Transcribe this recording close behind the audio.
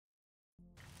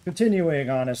Continuing,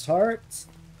 honest hearts.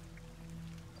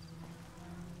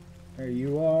 There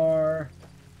you are.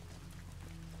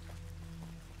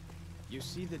 You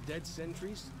see the dead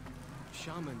sentries?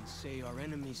 Shamans say our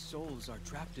enemies' souls are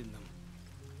trapped in them.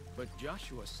 But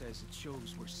Joshua says it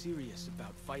shows we're serious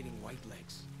about fighting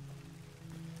Whitelegs.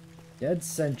 Dead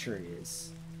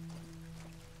sentries.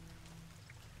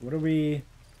 What are we...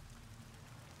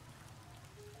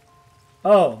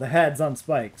 Oh, the heads on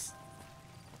spikes.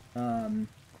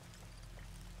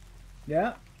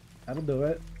 Yeah, that'll do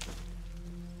it.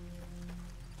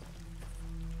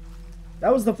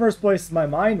 That was the first place my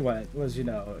mind went, was, you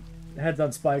know, heads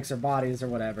on spikes or bodies or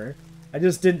whatever. I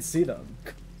just didn't see them.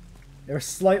 They were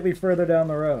slightly further down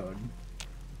the road.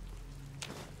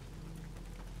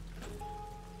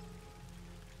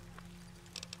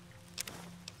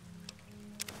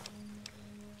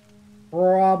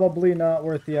 Probably not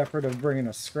worth the effort of bringing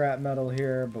a scrap metal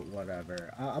here, but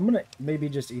whatever. I'm gonna maybe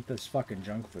just eat this fucking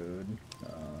junk food.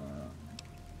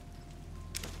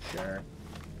 Sure.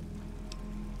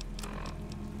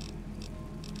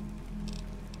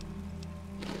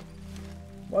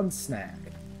 One snack.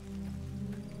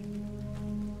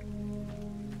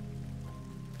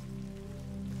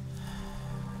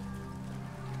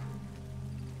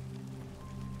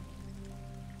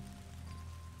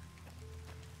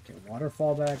 Okay,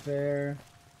 waterfall back there.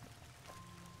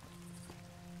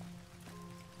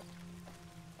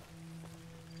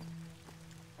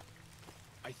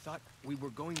 I thought we were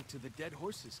going to the dead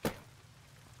horses camp.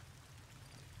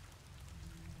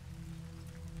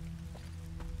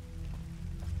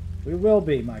 We will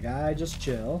be, my guy. Just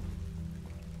chill.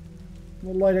 A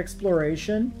little light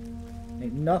exploration.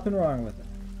 Ain't nothing wrong with it.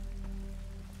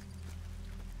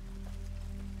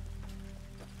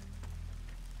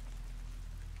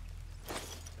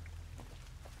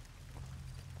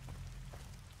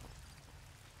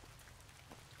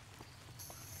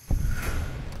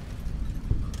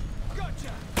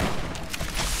 Gotcha!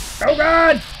 Oh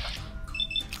God!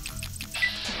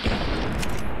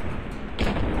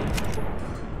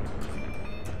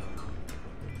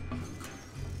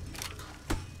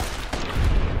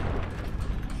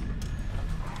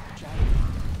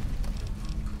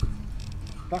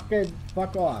 Fucking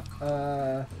fuck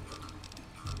off.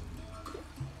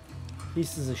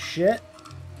 Pieces of shit.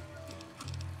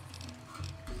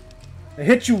 They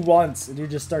hit you once and you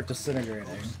just start disintegrating.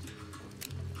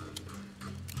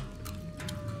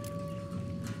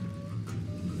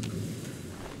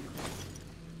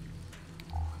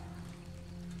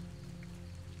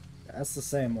 That's the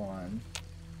same one.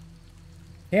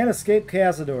 Can't escape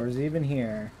cazadors even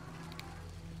here.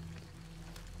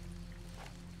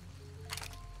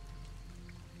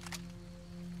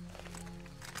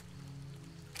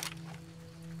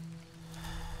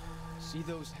 See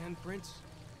those handprints?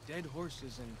 Dead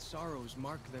horses and sorrows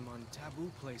mark them on taboo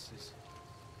places.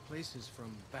 Places from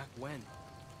back when.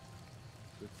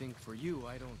 Good thing for you,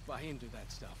 I don't buy into that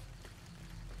stuff.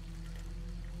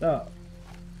 Oh.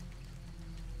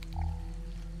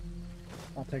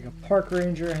 I'll take a park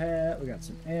ranger hat. We got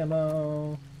some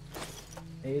ammo.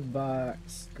 Aid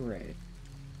box. Great.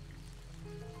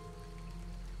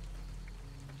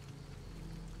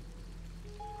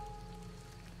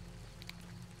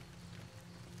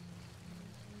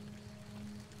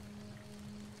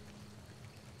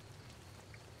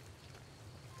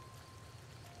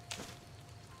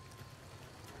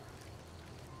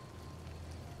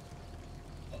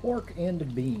 Pork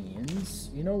and beans.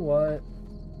 You know what?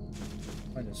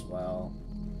 Might as well.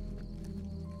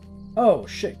 Oh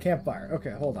shit, campfire. Okay,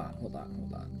 hold on.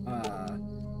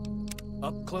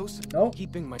 Up close? Nope.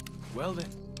 Keeping my... Well then,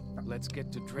 let's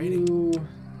get to trading. You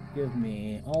give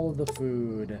me all of the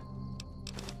food.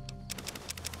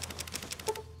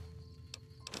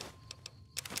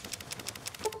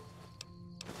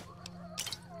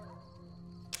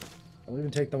 I'll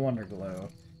even take the Wonder Glow.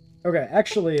 Okay,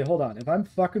 actually, hold on. If I'm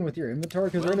fucking with your inventory,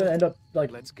 because we're gonna end up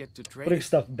like let's get to putting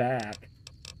stuff back.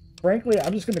 Frankly,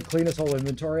 I'm just gonna clean this whole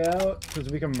inventory out because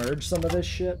we can merge some of this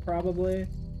shit probably,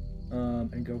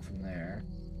 and go from there.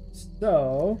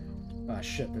 So, ah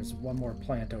shit, there's one more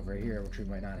plant over here which we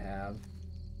might not have.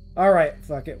 All right,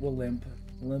 fuck it, we'll limp.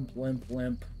 We're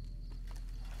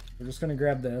just gonna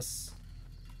grab this.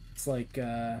 It's like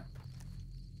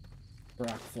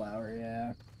rock flower,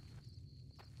 yeah.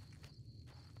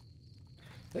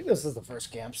 I think this is the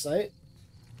first campsite.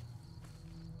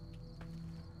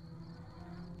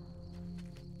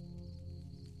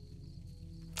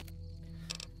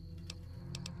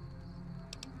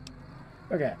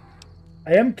 Okay.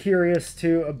 I am curious,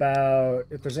 too, about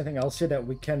if there's anything else here that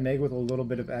we can make with a little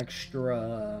bit of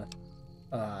extra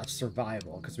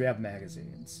survival, because we have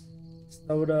magazines.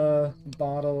 Soda,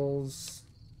 bottles.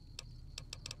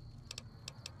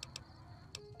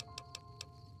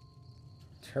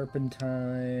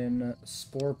 Turpentine,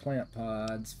 spore plant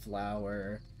pods,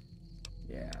 flour.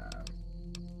 Yeah.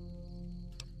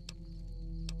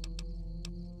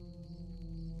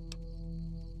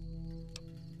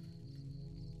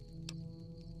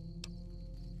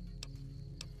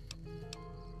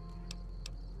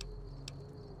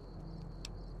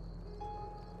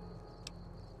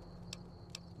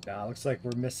 Nah, looks like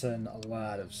we're missing a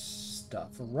lot of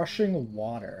stuff. Rushing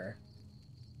water.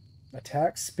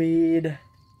 Attack speed.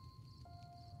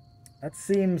 That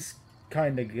seems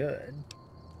kind of good.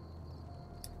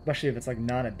 Especially if it's like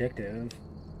non-addictive.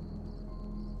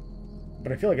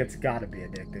 But I feel like it's gotta be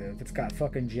addictive. It's got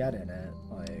fucking jet in it.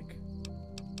 Like,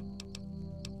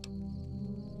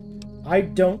 I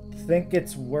don't think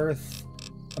it's worth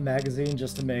a magazine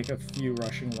just to make a few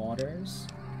rushing waters.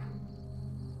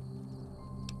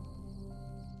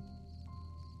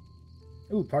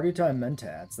 Ooh, party time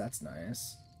mentats. That's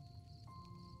nice.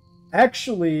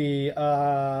 Actually,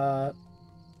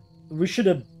 we should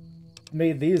have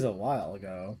made these a while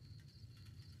ago.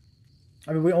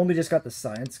 I mean, we only just got the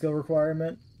science skill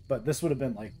requirement, but this would have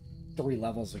been like 3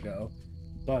 levels ago.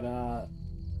 But,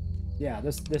 yeah,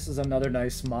 this is another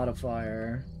nice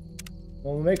modifier.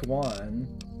 Well, we'll make one.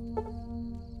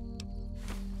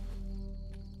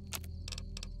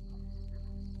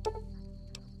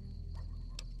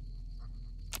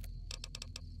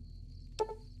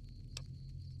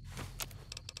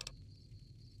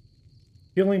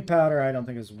 Healing powder, I don't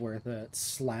think is worth it.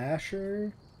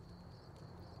 Slasher?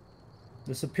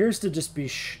 This appears to just be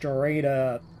straight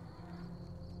up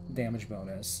damage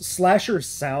bonus. Slasher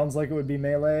sounds like it would be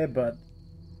melee, but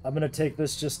I'm gonna take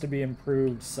this just to be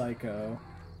improved psycho.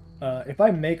 If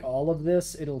I make all of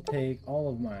this, it'll take all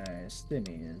of my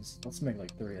stimmies. Let's make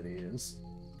like 3 of these.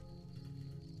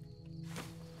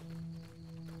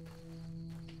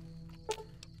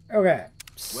 Okay,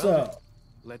 so... Well,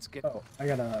 let's get... Oh, I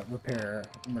gotta repair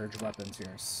merge weapons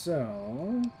here.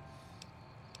 So...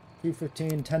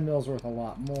 215, 10 mils worth a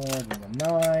lot more than the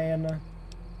 9.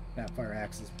 That fire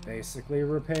axe is basically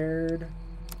repaired.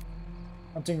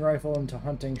 Hunting rifle into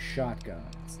hunting shotgun.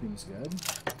 Seems good.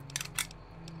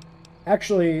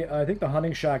 Actually, I think the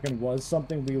hunting shotgun was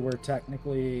something we were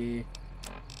technically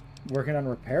working on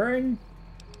repairing.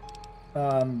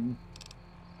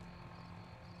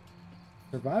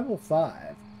 Survival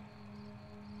 5.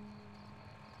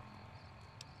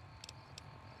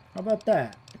 How about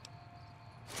that?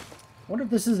 I wonder if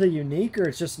this is a unique or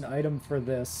it's just an item for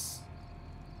this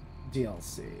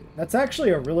DLC. That's actually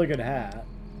a really good hat.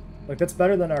 Like, that's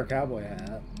better than our cowboy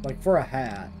hat. Like, for a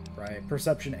hat, right?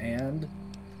 Perception and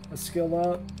a skill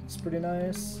up. It's pretty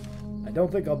nice. I don't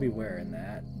think I'll be wearing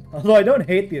that. Although I don't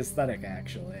hate the aesthetic,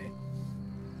 actually.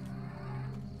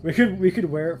 We could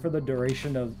wear it for the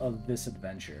duration of this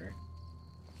adventure.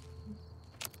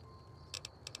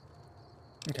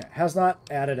 Okay, has not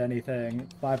added anything.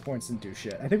 5 points didn't do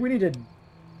shit. I think we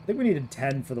needed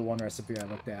 10 for the one recipe I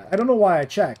looked at. I don't know why I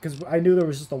checked, because I knew there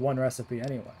was just the one recipe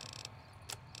anyway.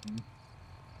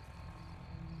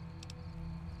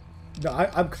 No,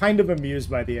 I'm kind of amused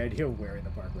by the idea of wearing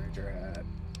the Park Ranger hat.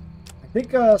 I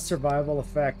think survival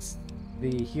affects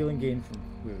the healing gain from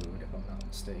food, if I'm not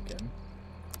mistaken.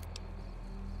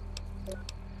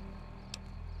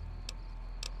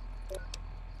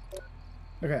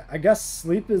 Okay, I guess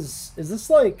sleep is this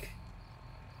like...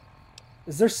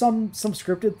 Is there some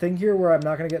scripted thing here where I'm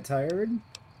not gonna get tired?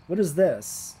 What is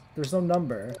this? There's no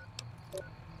number.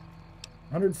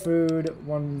 100 food,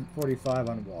 145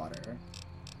 on water.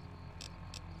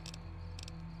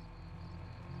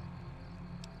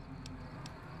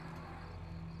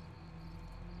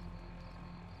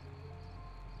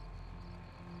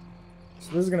 So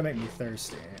this is gonna make me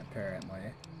thirsty, apparently.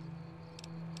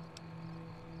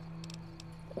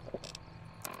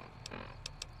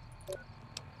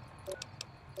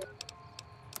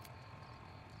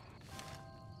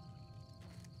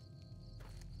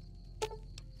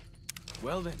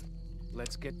 Well then,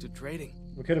 let's get to trading.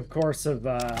 We could, of course, have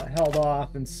held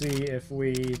off and see if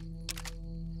we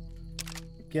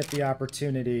get the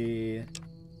opportunity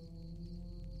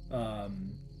to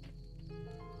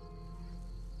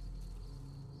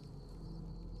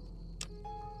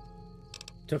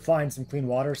find some clean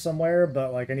water somewhere,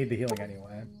 but, like, I need the healing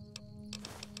anyway.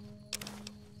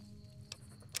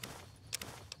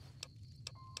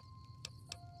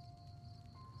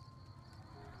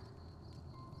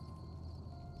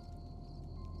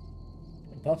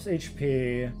 Buffs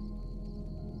HP,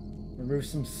 remove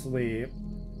some sleep.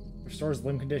 Restores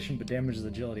limb condition but damages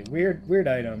agility. Weird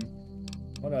item.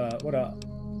 What a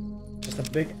just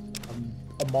a big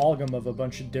amalgam of a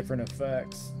bunch of different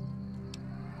effects.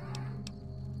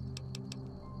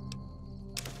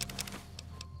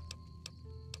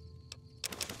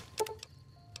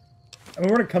 I mean,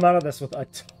 we're gonna come out of this with a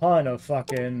ton of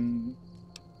fucking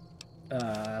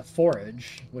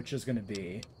forage, which is gonna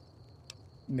be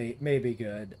maybe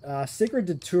good. Sacred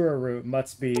Datura root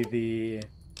must be the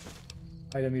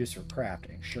item used for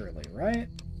crafting, surely, right?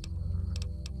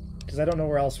 Because I don't know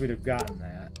where else we'd have gotten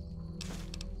that.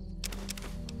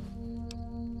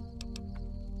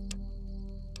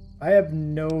 I have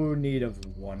no need of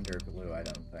Wonder Glue, I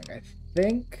don't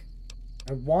think.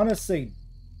 I want to say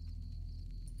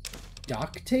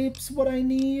duct tape's what I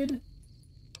need.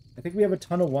 I think we have a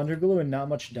ton of Wonder Glue and not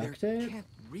much duct tape. There can't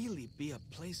really be a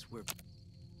place where...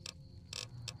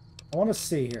 I want to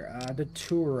see here.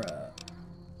 Datura.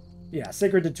 Yeah,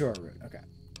 Sacred Datura root. Okay.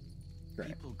 Great.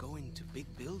 People go into big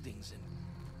buildings and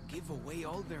give away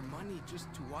all their money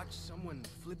just to watch someone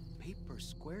flip paper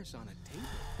squares on a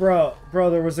table. Bro,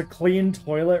 there was a clean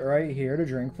toilet right here to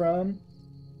drink from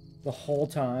the whole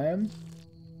time.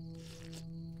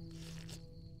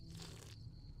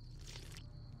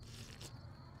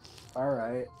 All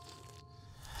right.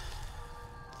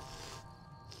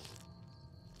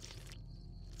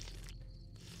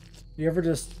 You ever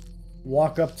just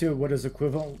walk up to what is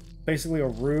equivalent, basically a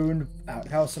ruined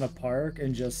outhouse in a park,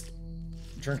 and just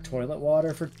drink toilet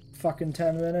water for fucking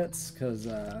 10 minutes? Because,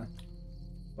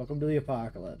 welcome to the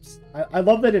apocalypse. I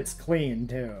love that it's clean,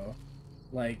 too.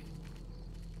 Like...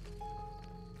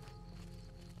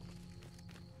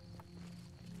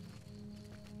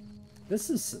 This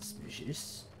is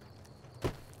suspicious.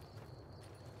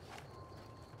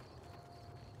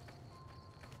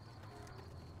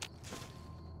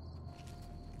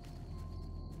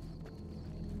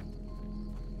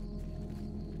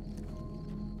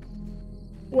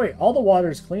 Wait, all the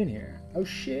water's clean here. Oh,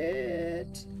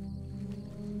 shit.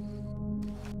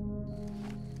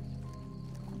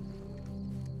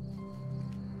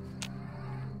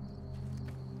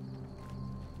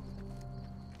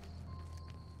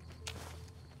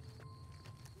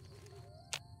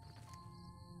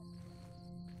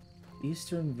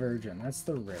 Eastern Virgin, that's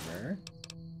the river.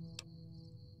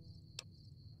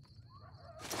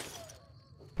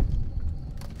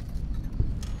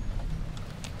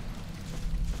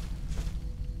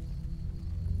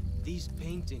 These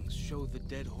paintings show the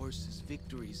dead horse's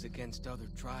victories against other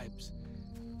tribes.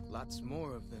 Lots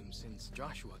more of them since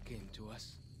Joshua came to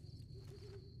us.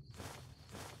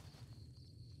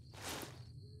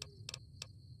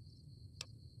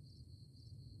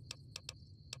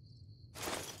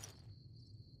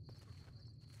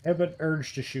 I have an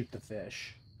urge to shoot the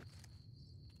fish.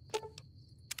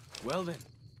 Well then,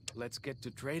 let's get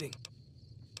to trading.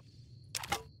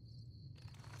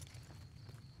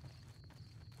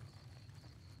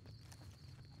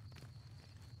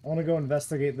 I want to go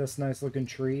investigate this nice looking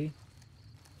tree.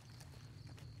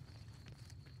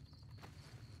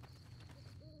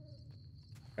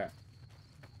 Okay.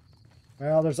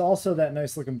 Well, there's also that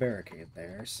nice looking barricade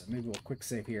there, so maybe we'll quick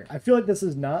save here. I feel like this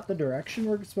is not the direction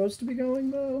we're supposed to be going,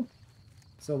 though.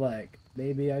 So, like,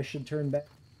 maybe I should turn back.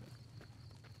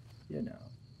 You know.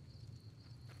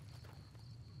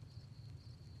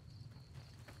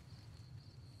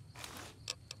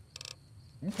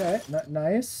 Okay,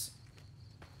 nice.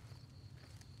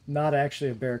 Not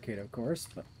actually a barricade, of course,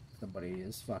 but somebody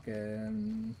is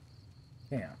fucking...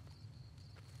 Yeah.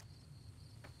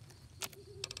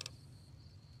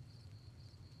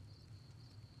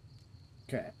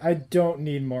 Okay, I don't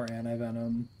need more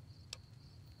anti-venom.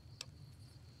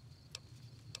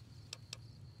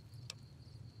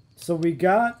 So we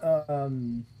got,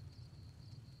 okay,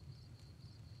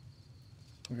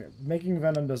 making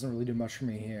venom doesn't really do much for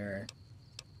me here.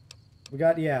 We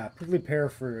got, yeah, prickly pear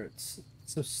fruits.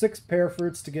 So 6 pear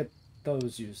fruits to get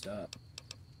those used up.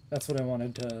 That's what I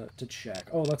wanted to check.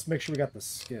 Oh, let's make sure we got the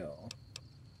skill.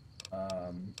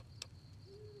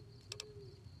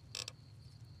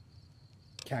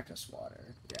 Cactus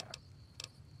water, yeah.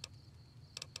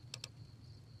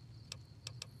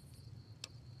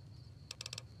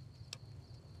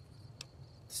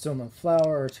 Still no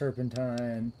flour or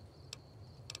turpentine.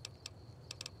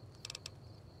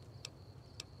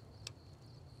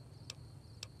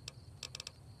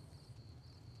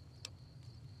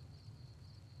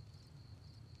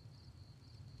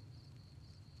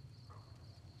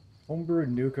 Homebrewed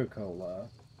Nuka-Cola.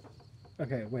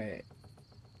 Okay, wait.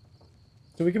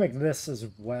 So we can make this as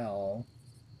well.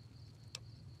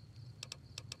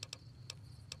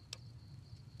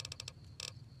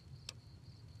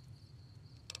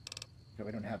 Okay,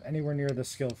 we don't have anywhere near the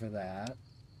skill for that.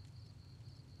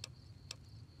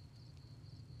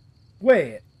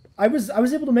 Wait, I was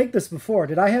able to make this before.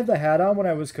 Did I have the hat on when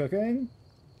I was cooking?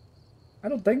 I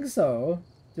don't think so.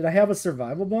 Did I have a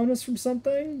survival bonus from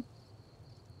something?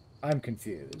 I'm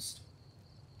confused.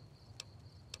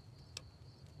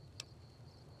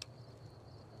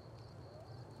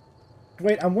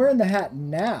 Wait, I'm wearing the hat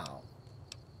now.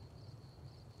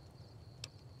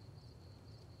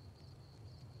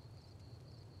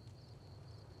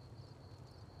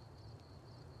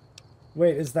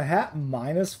 Wait, is the hat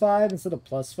 -5 instead of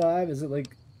 +5? Is it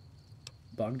like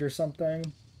bugged or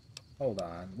something? Hold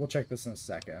on. We'll check this in a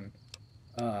second.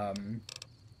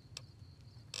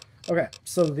 Okay,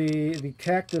 so the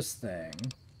cactus thing.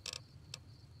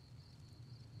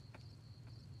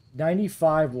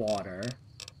 95 water.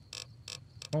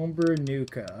 Homebrew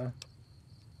Nuka.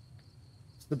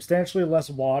 Substantially less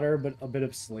water, but a bit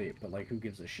of sleep. But, like, who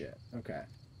gives a shit? Okay.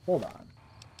 Hold on.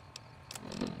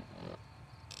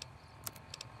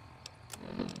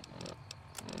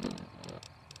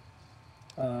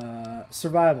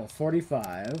 Survival,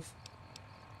 45.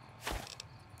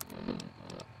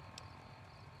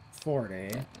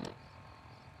 40.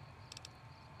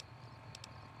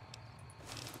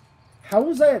 How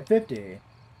was I at 50?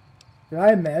 Did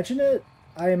I imagine it?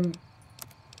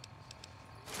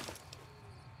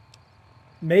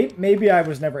 Maybe I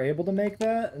was never able to make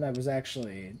that, and I was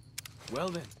actually... Well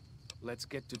then, let's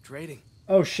get to trading.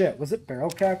 Oh shit, was it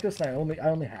barrel cactus and I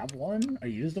only have one? I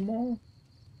used them all?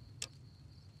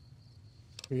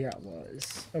 Yeah, it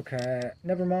was. Okay,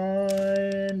 never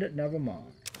mind, never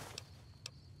mind.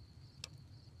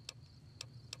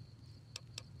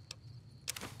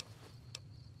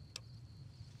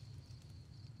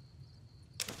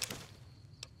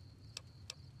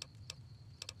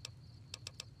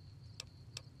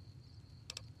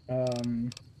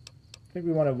 I think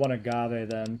we wanted one agave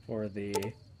then for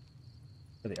the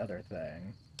other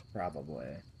thing, probably.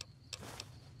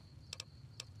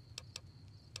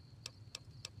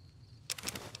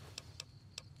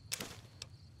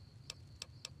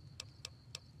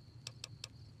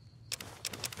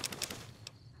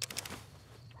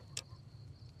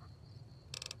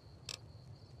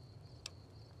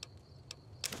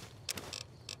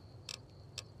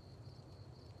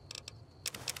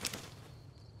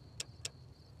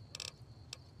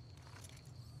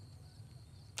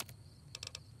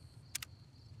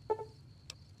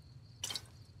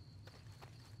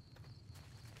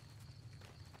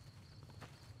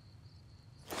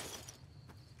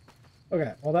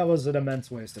 Okay, well that was an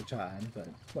immense waste of time, but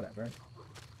whatever.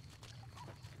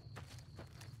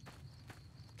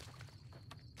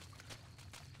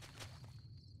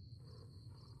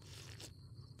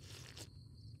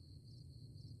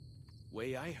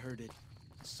 Way I heard it,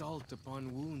 salt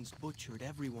upon wounds butchered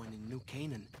everyone in New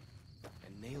Canaan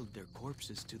and nailed their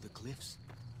corpses to the cliffs.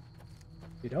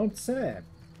 You don't say.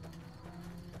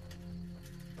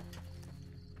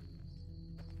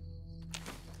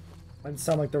 It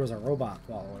sounded like there was a robot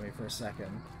following me for a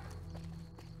second.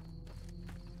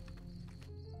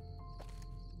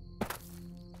 Down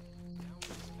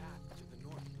this path to the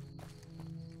north.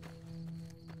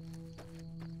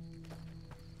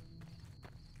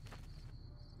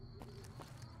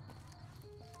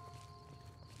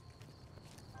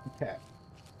 Okay.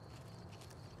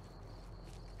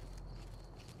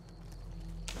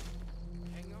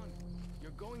 Hang on,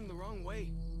 you're going the wrong way.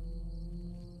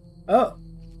 Oh.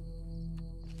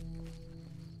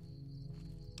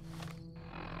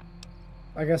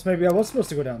 I guess maybe I was supposed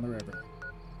to go down the river.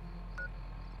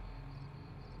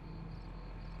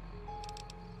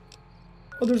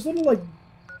 Oh, there's little, like,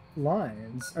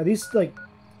 lines. Are these, like,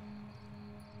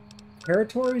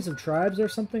 territories of tribes or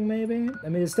something, maybe? I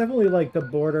mean, it's definitely, like, the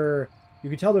border... You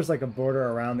can tell there's, like, a border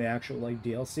around the actual, like,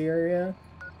 DLC area.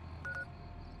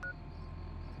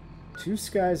 Two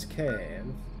Skies Cave.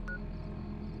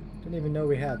 Didn't even know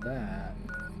we had that.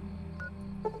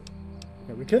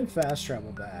 Okay, we couldn't fast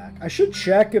travel back. I should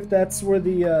check if that's where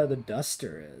the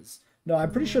duster is. No,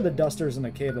 I'm pretty sure the duster is in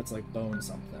a cave that's, like, bone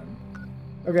something.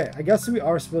 Okay, I guess we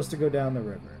are supposed to go down the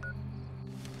river.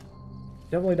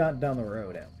 Definitely not down the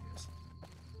road, at least.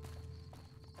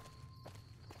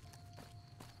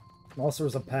 Also,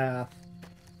 there's a path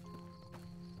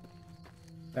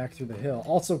back through the hill.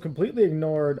 Also, completely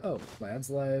ignored... Oh, Lad's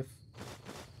Life.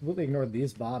 Completely ignored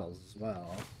these bottles as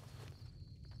well.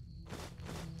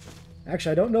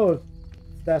 Actually, I don't know if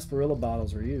sarsaparilla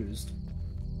bottles were used.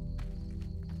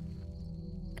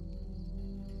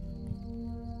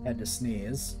 Had to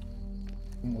sneeze.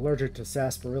 I'm allergic to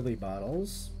sarsaparilla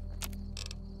bottles.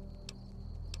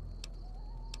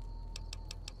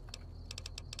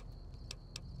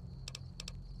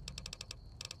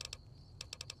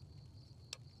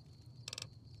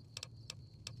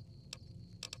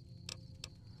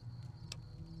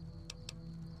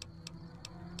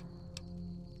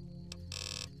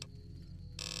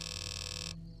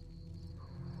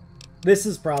 This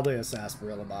is probably a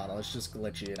sarsaparilla bottle. It's just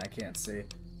glitchy and I can't see.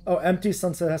 Oh, empty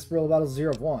sunset sarsaparilla bottle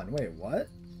 0 of 1. Wait, what?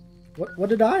 What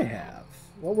did I have?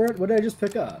 What did I just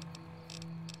pick up?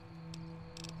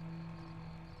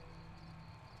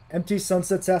 Empty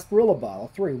sunset sarsaparilla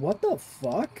bottle 3. What the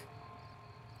fuck?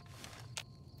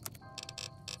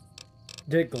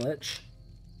 Did it glitch?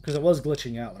 Because it was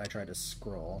glitching out when I tried to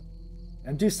scroll.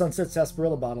 Empty sunset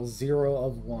sarsaparilla bottle 0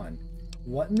 of 1.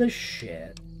 What in the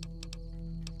shit?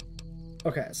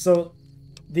 Okay, so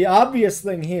the obvious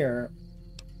thing here,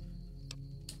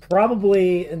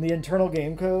 probably in the internal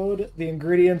game code, the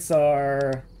ingredients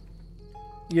are,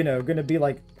 you know, going to be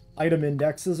like item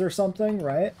indexes or something,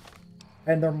 right?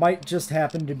 And there might just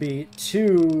happen to be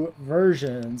 2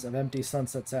 versions of empty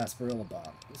sunset sarsaparilla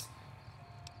bottles,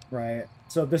 right?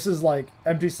 So this is like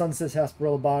empty sunset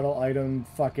sarsaparilla bottle item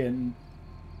fucking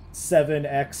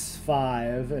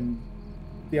 7x5, and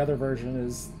the other version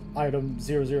is item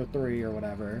 003 or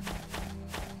whatever.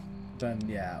 Then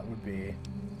yeah, it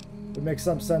would make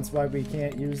some sense why we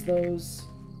can't use those.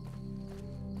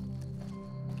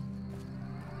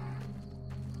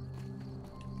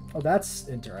 Oh, that's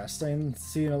interesting.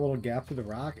 Seeing a little gap through the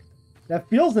rock. That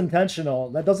feels intentional.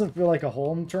 That doesn't feel like a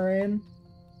hole in terrain.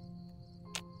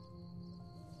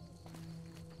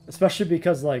 Especially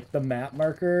because, like, the map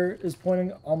marker is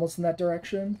pointing almost in that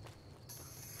direction.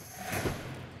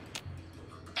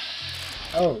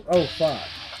 Oh, fuck.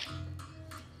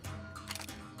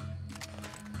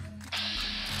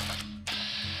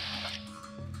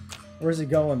 Where's he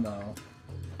going, though?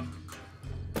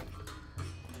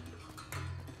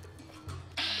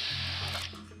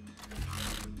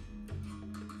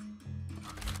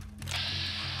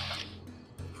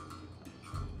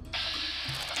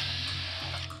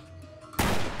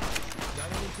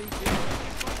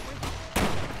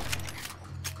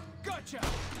 Gotcha!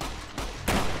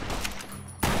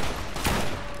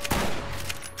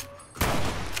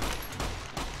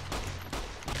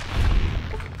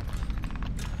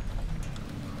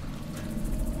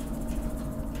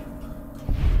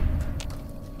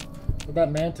 Where'd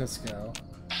that mantis go?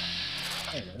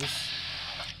 There it is.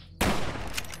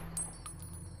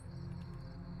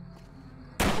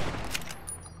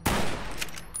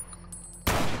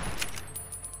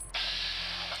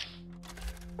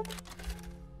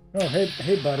 Oh,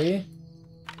 hey, buddy.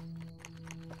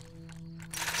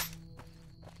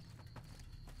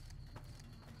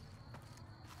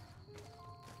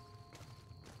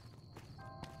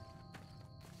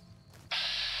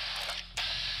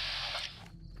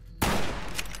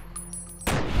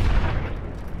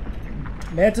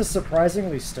 Mantis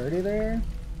surprisingly sturdy there.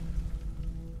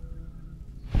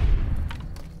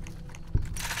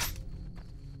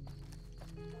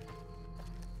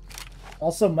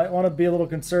 Also, might want to be a little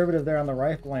conservative there on the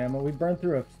rifle ammo. We burned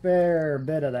through a fair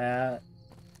bit of that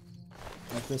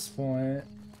at this point.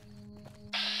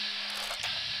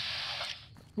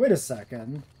 Wait a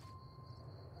second.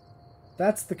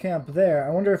 That's the camp there. I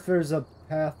wonder if there's a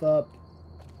path up.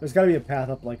 There's got to be a path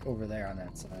up, like, over there on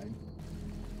that side.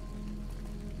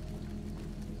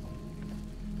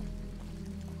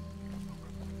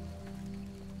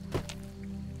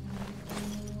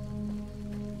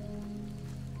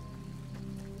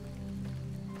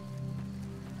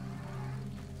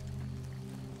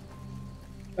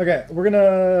 Okay, we're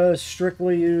gonna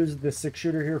strictly use the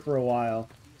 6-shooter here for a while.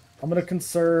 I'm gonna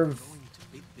conserve. Going to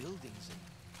big buildings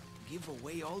and give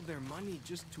away all their money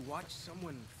just to watch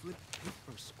someone flip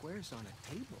paper squares on a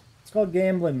table. It's called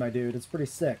gambling, my dude. It's pretty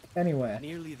sick. Anyway.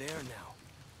 Nearly there now.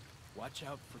 Watch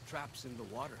out for traps in the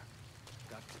water.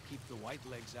 Got to keep the white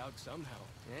legs out somehow,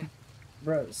 eh?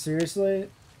 Bro,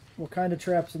 seriously? What kind of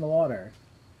traps in the water?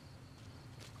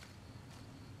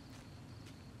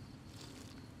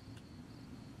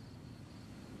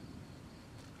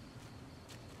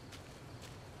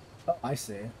 Oh, I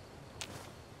see.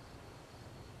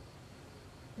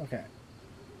 Okay.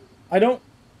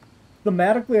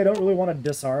 Thematically, I don't really want to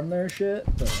disarm their shit,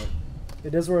 but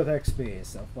it is worth XP,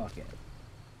 so fuck it.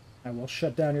 I will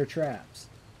shut down your traps.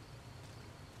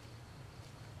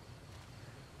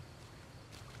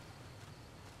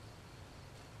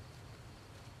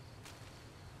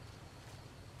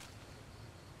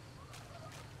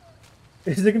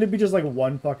 Is it going to be just like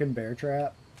one fucking bear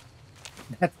trap?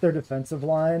 That's their defensive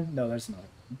line? No, there's not.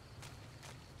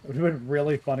 It would have been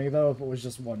really funny, though, if it was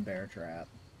just one bear trap.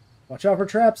 Watch out for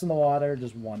traps in the water,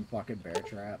 just one fucking bear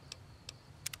trap.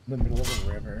 In the middle of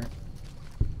a river.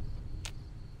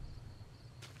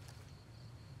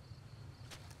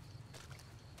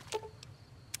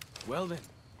 Well then,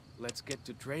 let's get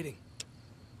to trading.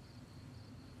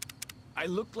 I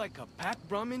look like a Pat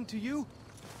Brahmin to you?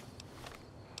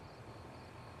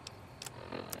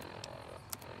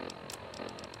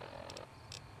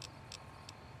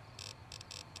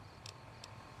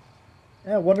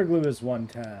 Yeah, Wonder Glue is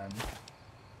 110.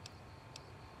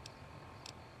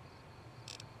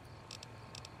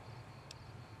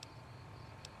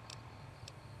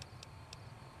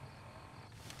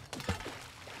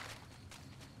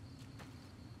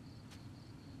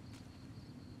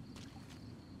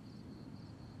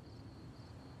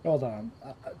 Hold on.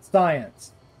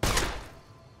 Science.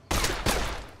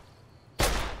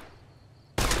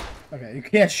 Okay, you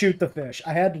can't shoot the fish.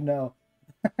 I had to know.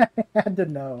 I had to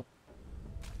know.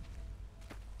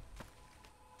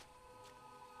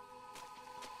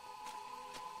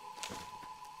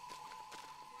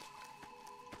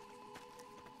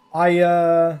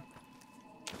 If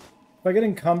I get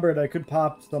encumbered, I could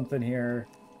pop something here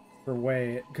for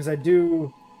weight. Because I'm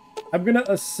gonna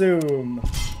assume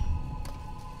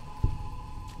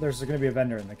there's gonna be a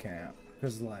vendor in the camp.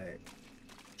 Because, like,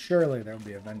 surely there will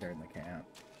be a vendor in the camp.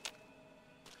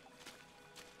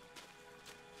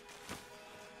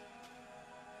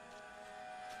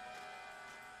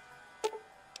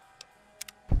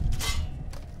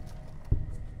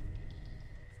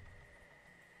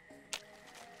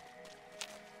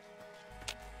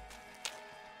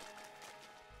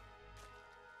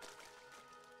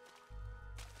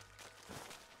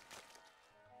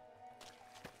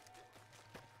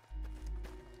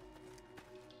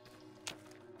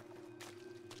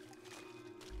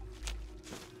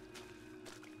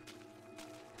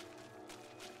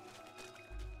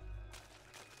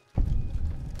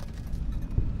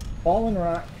 Fallen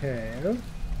Rock Cave.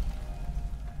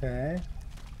 Okay.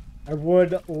 I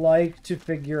would like to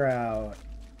figure out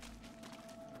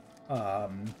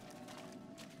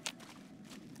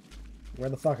where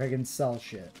the fuck I can sell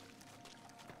shit.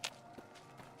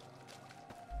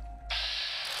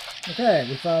 Okay,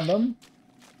 we found them.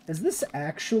 Is this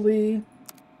actually...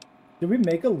 Did we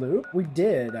make a loop? We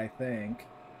did, I think.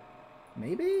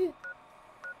 Maybe?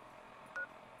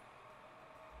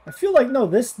 I feel like, no,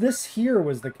 this here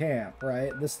was the camp,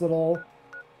 right? This little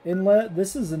inlet,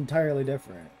 this is entirely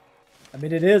different. I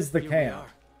mean, it is the camp. We are.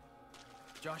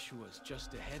 Joshua's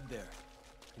just ahead there,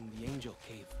 in the Angel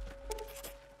Cave.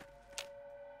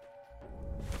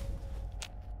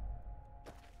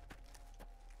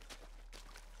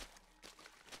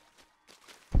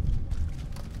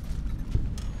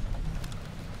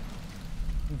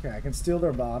 Okay, I can steal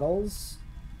their bottles,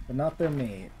 but not their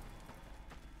meat.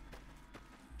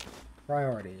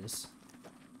 Priorities.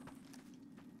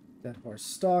 Dead Horse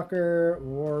Stalker,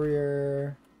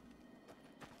 Warrior.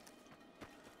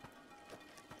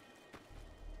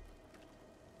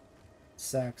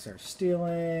 Sacks are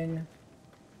stealing.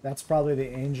 That's probably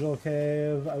the Angel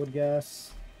Cave, I would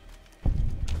guess.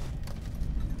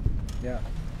 Yeah.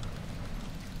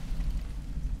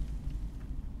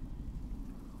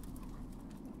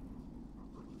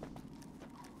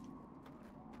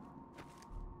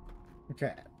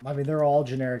 Okay. I mean, they're all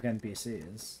generic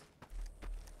NPCs.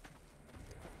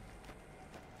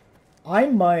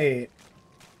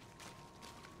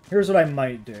 Here's what I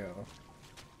might do.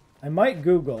 I might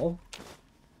Google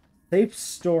safe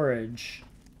storage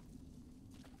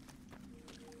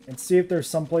and see if there's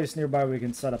someplace nearby we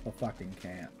can set up a fucking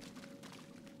camp.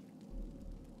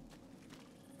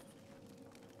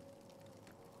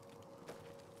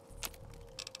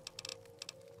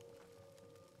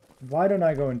 Why don't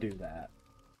I go and do that?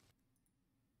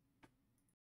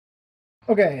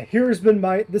 Okay,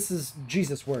 this is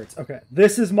Jesus words. Okay,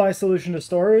 this is my solution to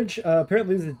storage.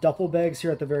 Apparently the duffel bags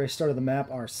here at the very start of the map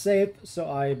are safe,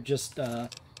 so I've just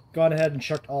gone ahead and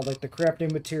chucked all like the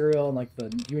crafting material and like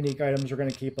the unique items we're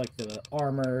gonna keep, like the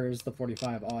armors, the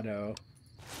 45 auto,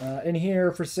 in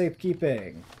here for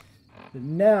safekeeping.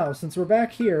 Now, since we're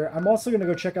back here, I'm also gonna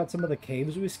go check out some of the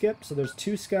caves we skipped. So there's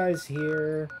two skies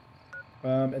here,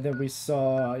 and then we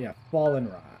saw, yeah, Fallen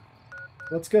Rock.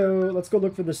 Let's go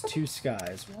look for this two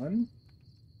skies one.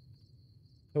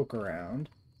 Poke around.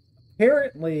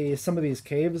 Apparently, some of these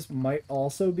caves might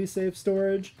also be safe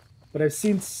storage, but I've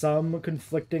seen some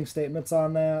conflicting statements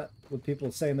on that, with people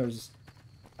saying there's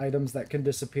items that can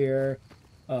disappear.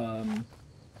 So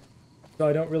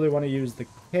I don't really want to use the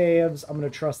caves. I'm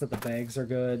going to trust that the bags are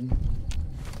good.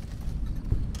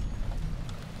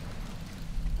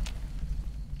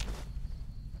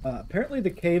 Apparently the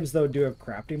caves, though, do have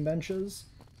crafting benches,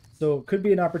 so it could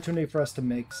be an opportunity for us to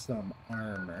make some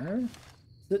armor.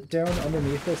 Sit down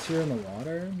underneath us here in the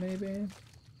water, maybe?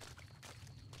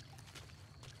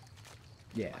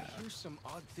 Yeah. I hear some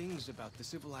odd things about the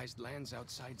civilized lands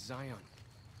outside Zion.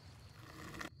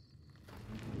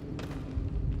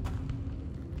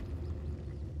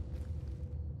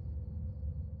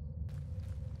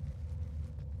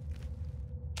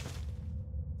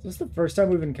 Is this the first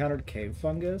time we've encountered cave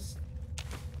fungus?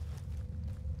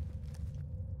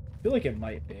 feel like it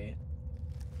might be.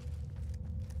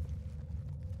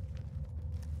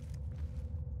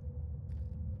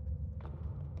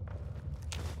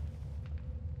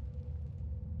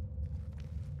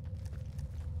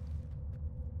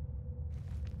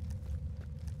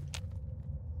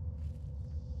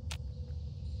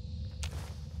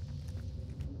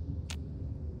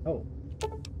 Oh.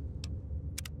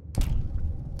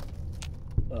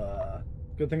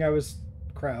 Good thing I was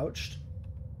crouched.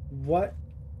 What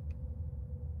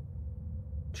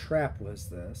trap was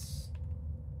this?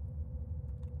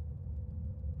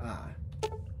 Ah.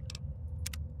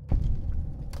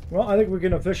 Well, I think we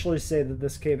can officially say that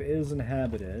this cave is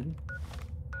inhabited.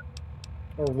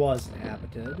 Or was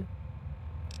inhabited.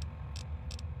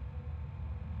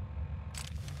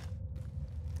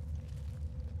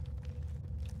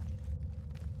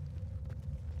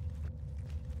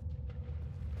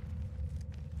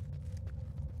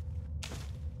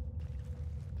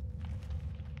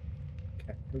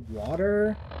 Okay,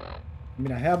 water. I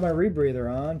mean, I have my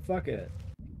rebreather on. Fuck it.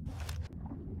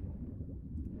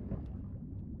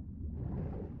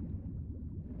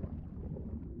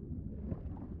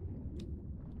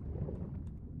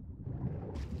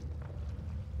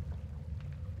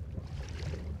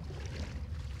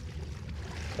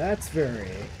 That's very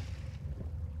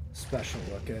special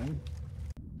looking.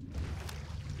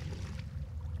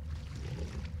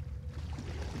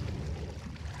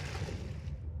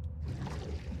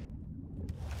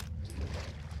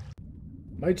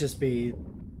 Might just be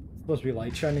supposed to be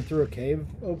light shining through a cave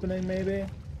opening, maybe?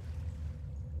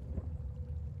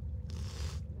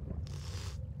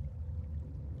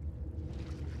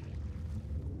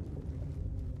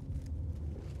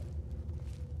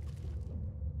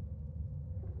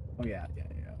 Oh yeah.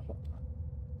 Hold on.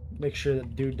 Make sure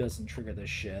that dude doesn't trigger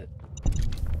this shit.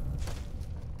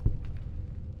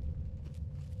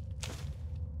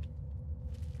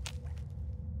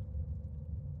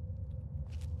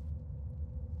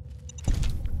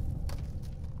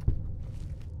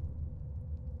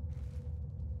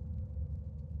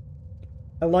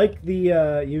 I like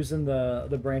the using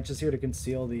the branches here to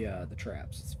conceal the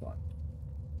traps. It's fun.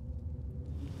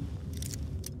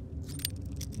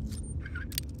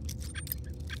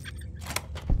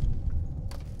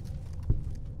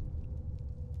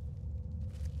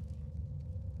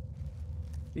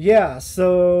 Yeah,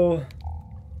 so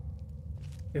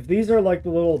if these are like the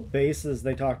little bases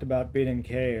they talked about being in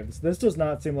caves, this does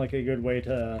not seem like a good way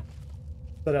to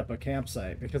set up a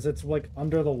campsite because it's like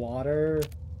under the water,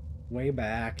 way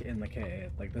back in the cave.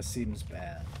 Like, this seems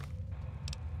bad.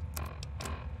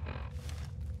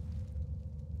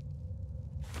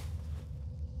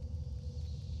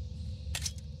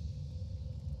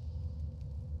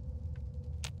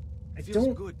 I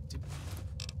don't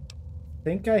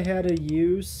think I had a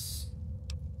use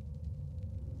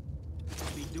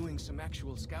be doing some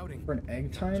actual scouting for an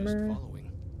egg timer.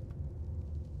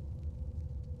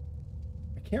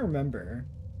 I can't remember.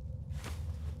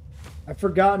 I've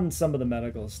forgotten some of the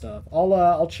medical stuff.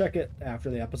 I'll check it after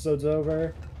the episode's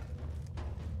over.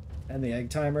 And the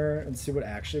egg timer and see what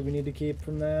actually we need to keep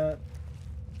from that.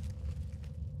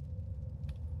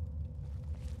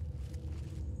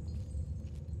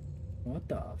 What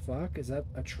the fuck? Is that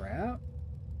a trap?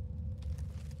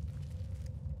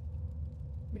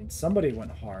 I mean, somebody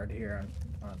went hard here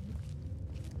on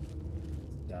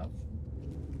stuff.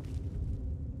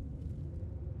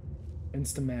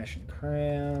 Insta-mash and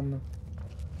cram.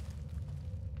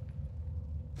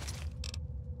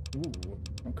 Ooh,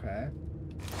 okay.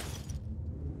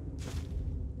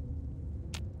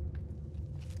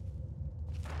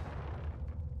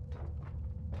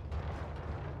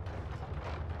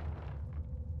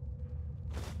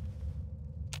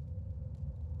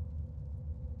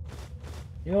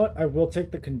 You know what? I will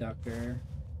take the conductor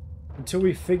until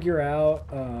we figure out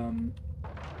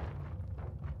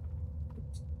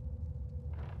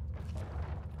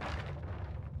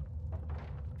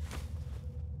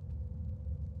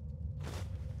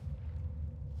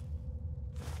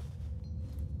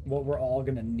what we're all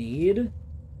gonna need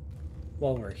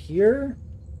while we're here.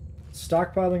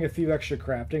 Stockpiling a few extra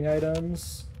crafting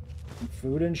items and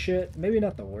food and shit. Maybe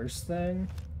not the worst thing.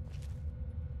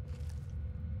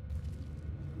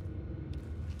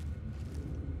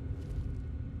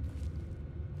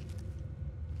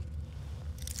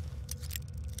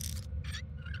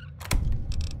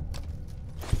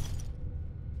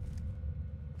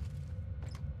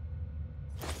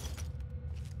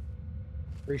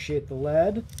 Appreciate the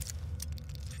lead.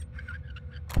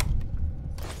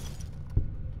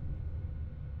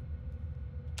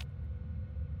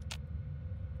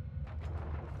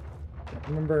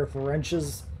 Remember, if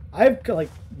wrenches I've like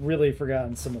really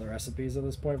forgotten some of the recipes at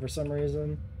this point for some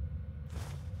reason.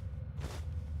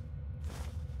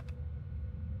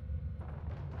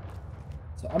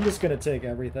 So I'm just gonna take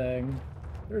everything.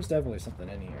 There's definitely something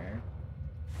in here.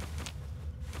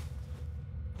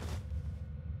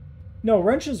 No,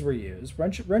 wrenches were used.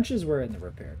 Wrenches were in the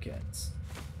repair kits.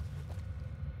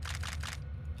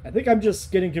 I think I'm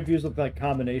just getting confused with like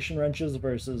combination wrenches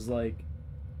versus like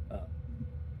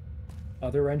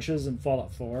other wrenches in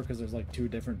Fallout 4 because there's like 2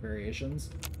 different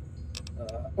variations.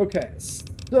 Okay,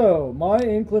 so my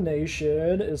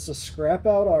inclination is to scrap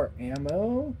out our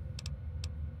ammo.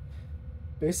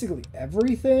 Basically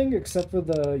everything except for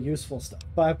the useful stuff.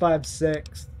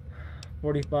 5.56,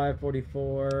 45,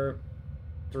 44,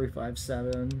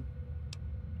 3.57.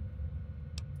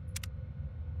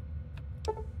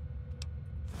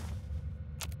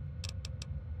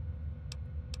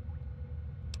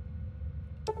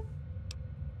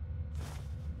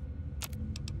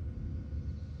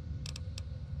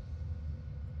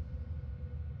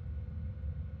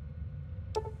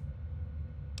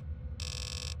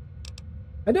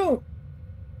 I don't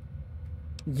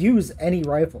use any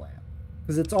rifle ammo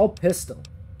because it's all pistol.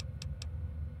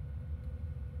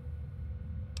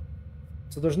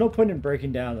 So there's no point in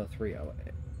breaking down the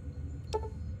 308.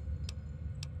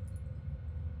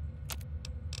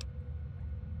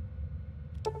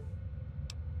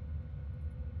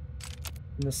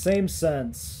 In the same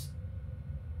sense,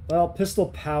 well, pistol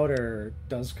powder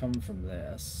does come from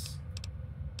this.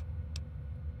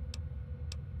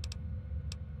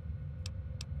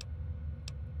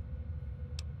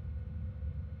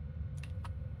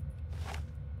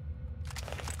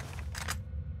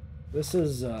 This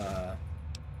is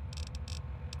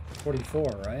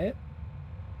 44, right?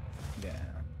 Yeah.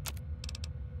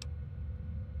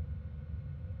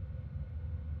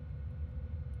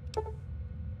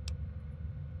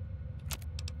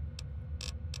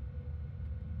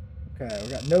 Okay, we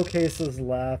got no cases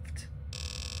left.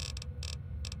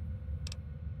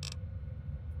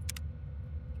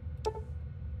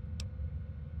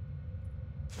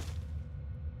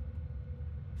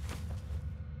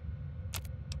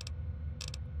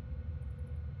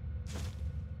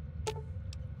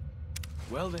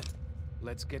 Well then,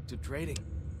 let's get to trading.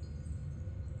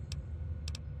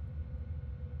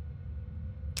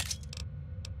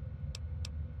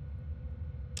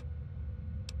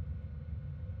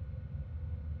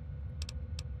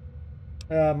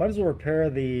 Might as well repair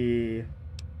the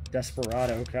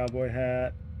Desperado cowboy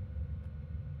hat.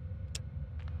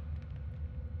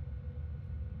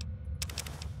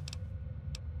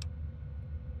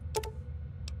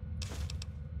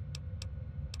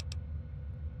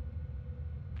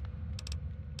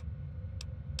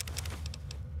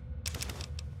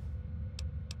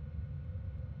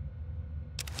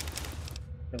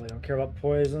 Really don't care about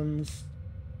poisons.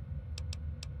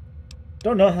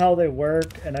 Don't know how they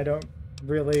work, and I don't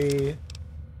really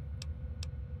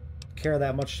care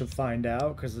that much to find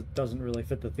out because it doesn't really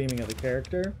fit the theming of the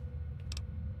character.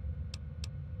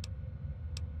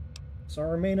 So I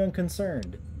remain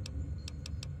unconcerned.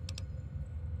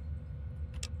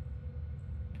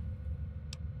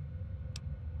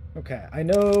 Okay, I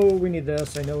know we need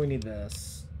this, I know we need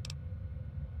this.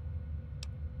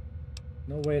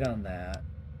 No weight on that.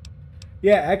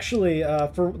 Yeah, actually,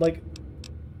 for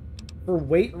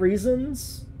weight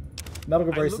reasons,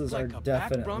 medical braces are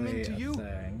definitely a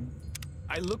thing.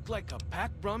 I look like a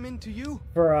pack Brahmin to you?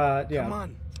 For, yeah. Come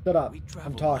on. Shut up.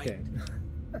 I'm talking.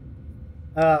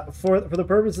 For the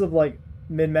purpose of, like,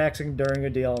 min-maxing during a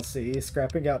DLC,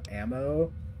 scrapping out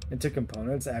ammo into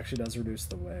components actually does reduce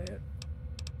the weight.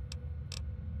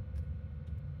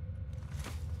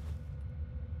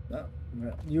 Oh,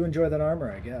 you enjoy that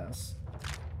armor, I guess.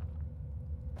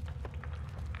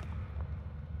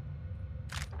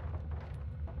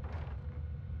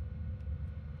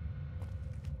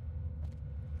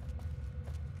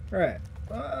 Alright.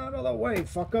 Out of the way,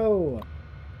 fucko!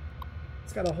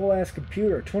 It's got a whole ass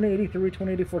computer. 2083,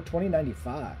 2084,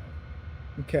 2095.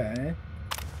 Okay.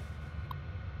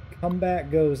 Comeback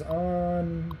goes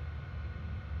on.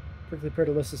 Quickly prepared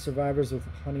a list of survivors with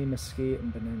honey, mesquite,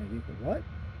 and banana yucca. What?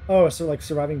 Oh, so like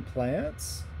surviving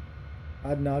plants?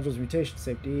 Odd nodules, mutation,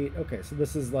 safe to eat. Okay, so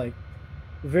this is like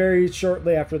very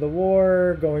shortly after the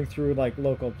war, going through like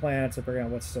local plants and figuring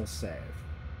out what's still safe.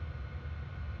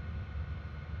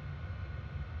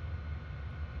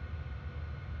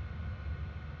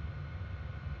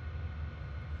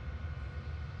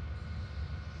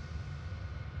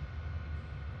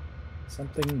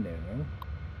 Something new.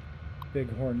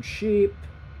 Bighorn sheep.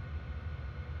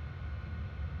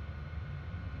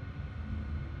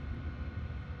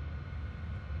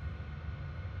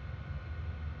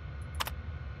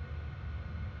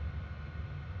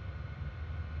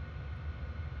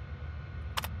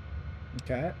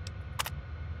 Okay.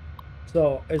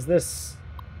 So is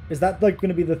that like going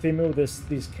to be the theme of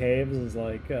these caves? Is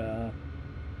like the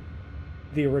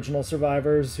original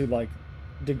survivors who like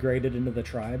degraded into the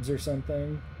tribes or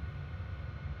something?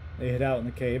 They hid out in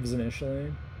the caves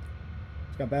initially.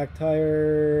 Just got back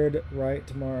tired. Right,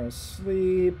 tomorrow's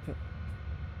sleep.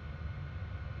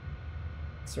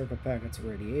 Circle packets of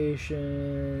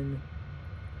radiation.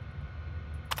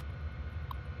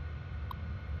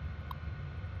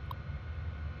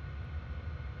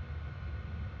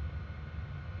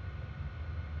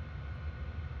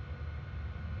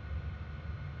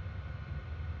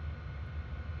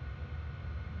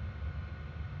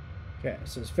 Okay,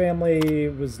 so his family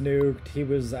was nuked. He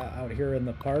was out here in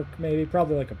the park, maybe.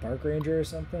 Probably like a park ranger or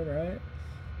something, right?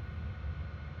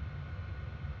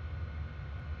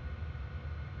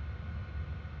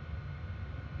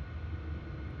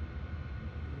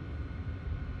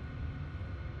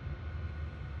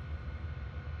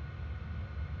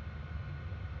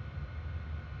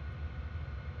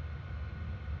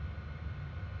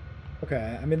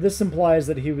 Okay, I mean, this implies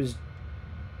that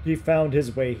he found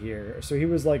his way here. So he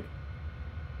was like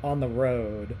on the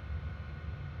road.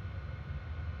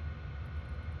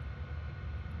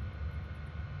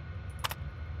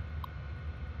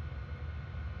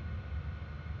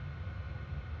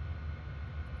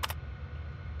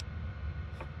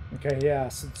 Okay, yeah,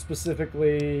 so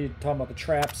specifically talking about the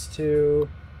traps too.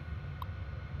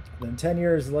 Then 10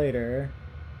 years later,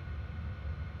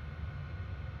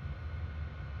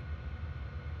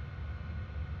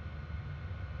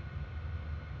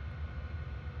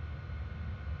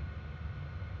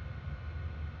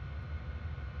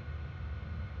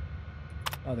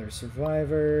 other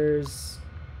survivors.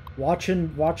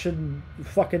 Watching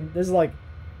fucking, this is like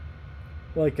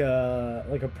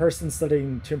a person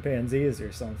studying chimpanzees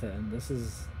or something. This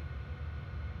is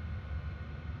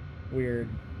weird.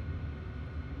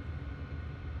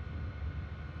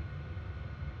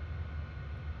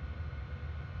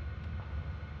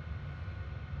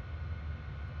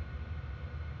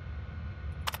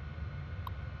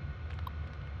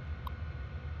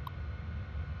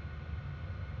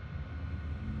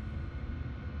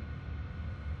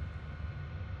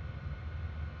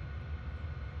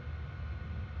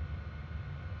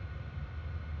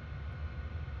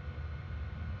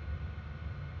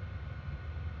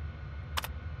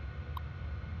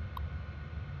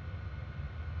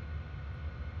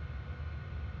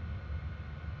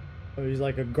 So he's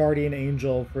like a guardian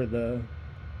angel for the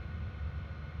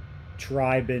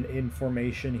tribe in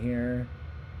formation here.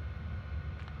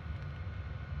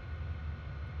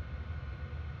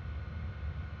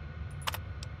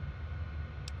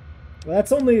 Well,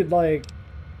 that's only like,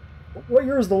 what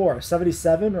year is the war?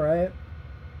 77, right?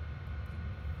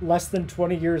 Less than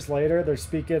 20 years later, they're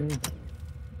speaking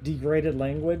degraded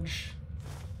language.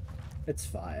 It's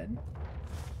fine.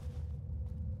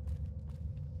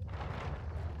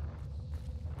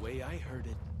 Way I heard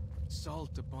it,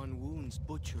 salt upon wounds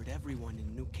butchered everyone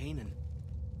in New Canaan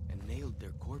and nailed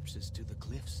their corpses to the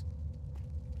cliffs.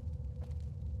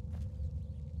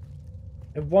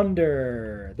 I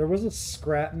wonder, there was a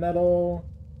scrap metal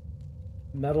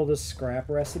to scrap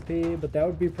recipe, but that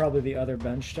would be probably the other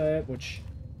bench type, which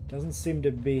doesn't seem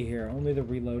to be here. Only the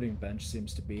reloading bench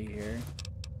seems to be here.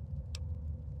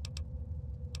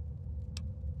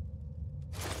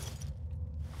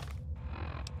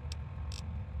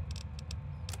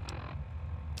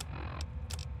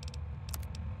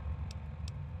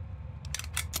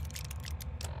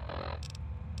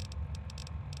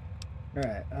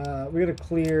 Alright, we gotta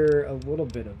clear a little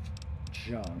bit of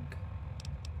junk.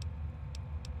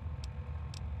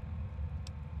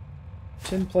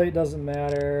 Tin plate doesn't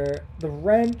matter. The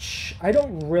wrench, I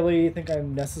don't really think I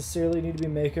necessarily need to be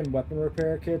making weapon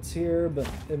repair kits here, but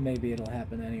maybe it'll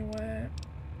happen anyway.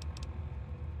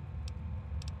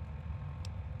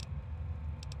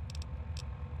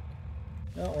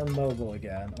 Oh, we're mobile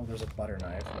again. Oh, there's a butter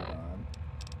knife. Hold on.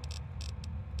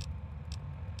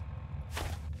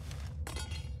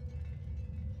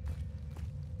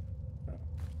 Oh,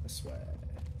 this way.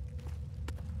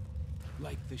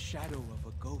 Like the shadow of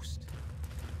a ghost.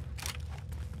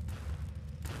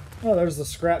 Oh, there's the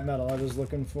scrap metal I was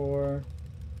looking for.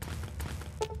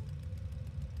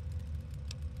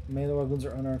 Melee weapons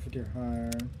are unarmed 50 or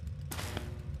higher.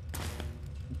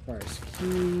 Requires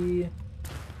key.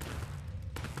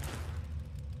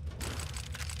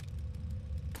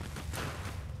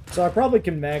 So I probably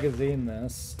can magazine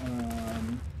this.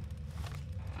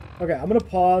 Okay, I'm gonna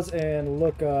pause and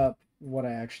look up what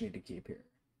I actually need to keep here.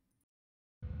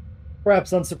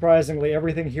 Perhaps unsurprisingly,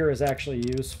 everything here is actually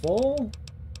useful.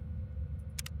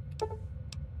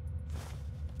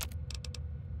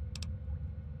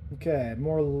 Okay,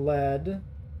 more lead.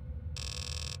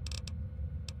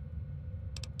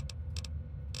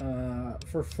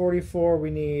 For 44, we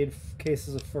need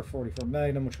cases of 444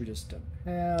 Magnum, which we just don't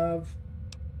have.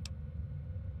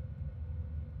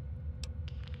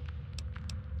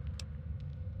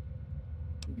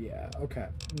 Yeah, okay.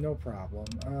 No problem.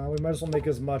 We might as well make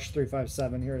as much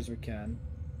 357 here as we can.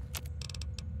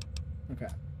 Okay.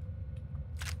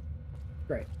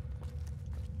 Great.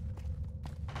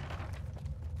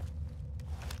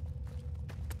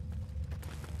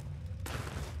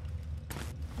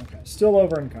 Okay, still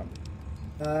over encumbered.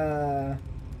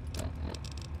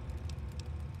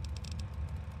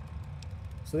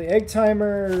 So the egg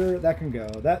timer, that can go.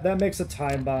 That makes a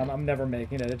time bomb. I'm never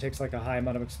making it. It takes like a high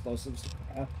amount of explosives to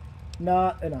craft.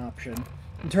 Not an option.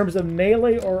 In terms of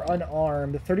melee or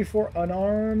unarmed, 34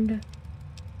 unarmed.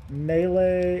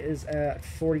 Melee is at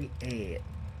 48.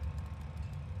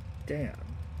 Damn.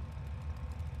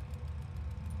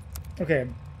 Okay,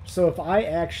 so if I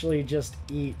actually just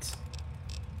eat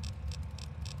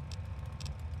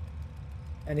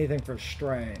anything for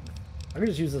strength, I could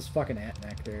just use this fucking ant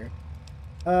nectar.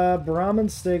 Brahmin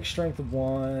steak, strength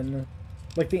 1.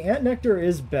 Like, the ant nectar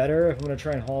is better if I'm gonna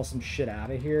try and haul some shit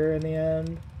out of here in the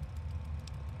end.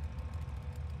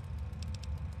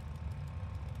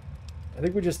 I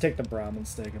think we just take the Brahmin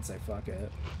steak and say fuck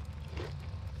it.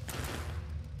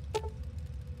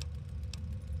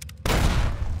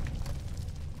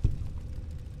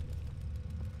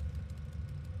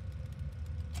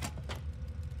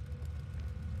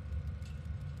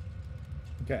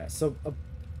 Okay, so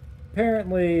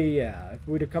apparently, yeah, if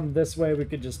we'd have come this way, we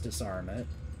could just disarm it.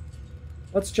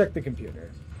 Let's check the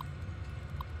computer.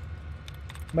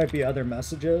 Might be other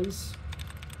messages.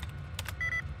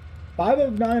 5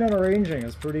 of 9 on arranging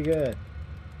is pretty good.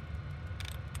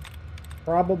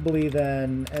 Probably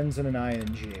then ends in an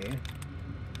ing.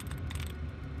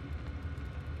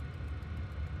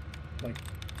 Like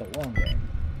the long game.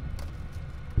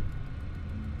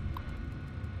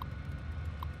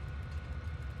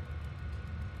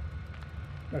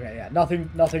 Okay, yeah,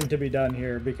 nothing to be done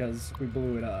here because we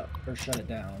blew it up or shut it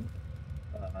down.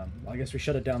 I guess we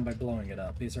shut it down by blowing it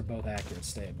up. These are both accurate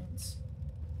statements.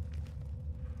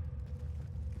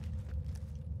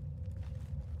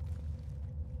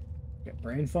 Okay,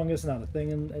 brain fungus, not a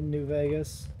thing in New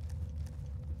Vegas.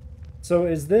 So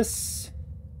is this...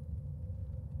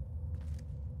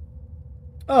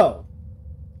 Oh!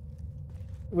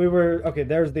 We were... Okay,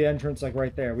 there's the entrance, like,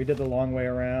 right there. We did the long way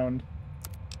around.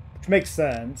 Which makes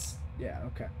sense. Yeah,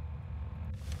 okay.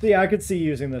 So yeah, I could see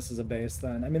using this as a base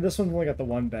then. I mean, this one's only got the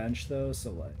one bench, though, so,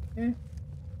 like, eh.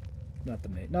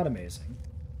 Not amazing.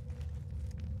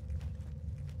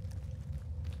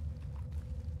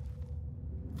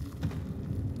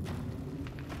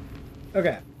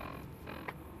 Okay.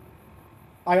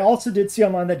 I also did see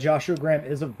online that Joshua Graham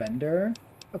is a vendor,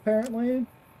 apparently.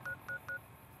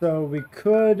 So we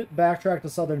could backtrack to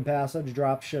Southern Passage,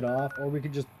 drop shit off, or we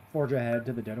could just forge ahead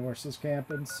to the Dead Horses camp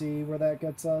and see where that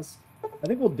gets us. I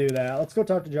think we'll do that. Let's go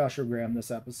talk to Joshua Graham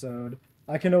this episode.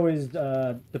 I can always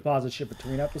deposit shit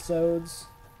between episodes,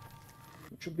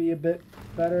 which would be a bit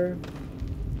better.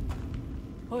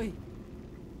 Hoi.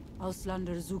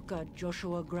 Auslander Zuka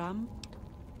Joshua Graham?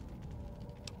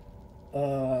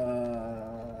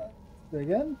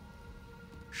 Again?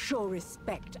 Show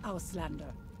respect,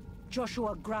 Auslander.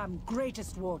 Joshua Graham,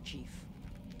 greatest war chief.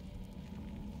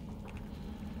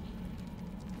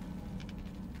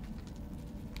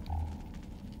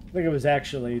 I think it was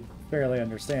actually fairly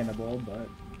understandable, but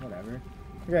whatever.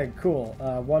 Okay, cool.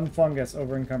 One fungus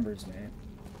over encumbers me.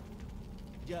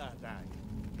 He's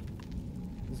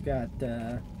got,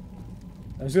 I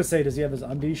was gonna say, does he have his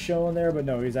undies showing there? But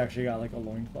no, he's actually got, like, a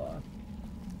loincloth.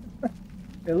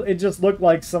 It just looked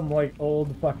like some, like,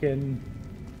 old fucking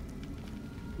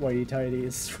whitey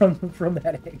tighties from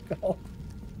that angle.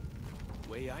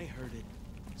 Way I heard it,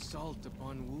 salt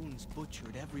upon wounds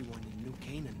butchered everyone in New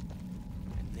Canaan,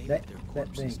 and nailed their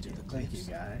corpses to the cliffs. Thank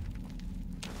you, guy.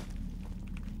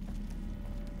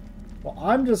 Well,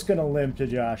 I'm just gonna limp to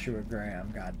Joshua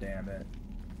Graham, god damn it.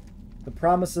 The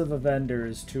promise of a vendor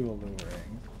is too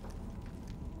alluring.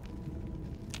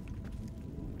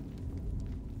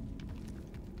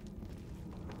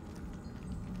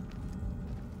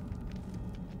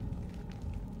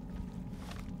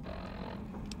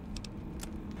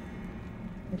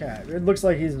 Okay, it looks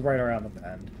like he's right around the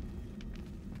bend.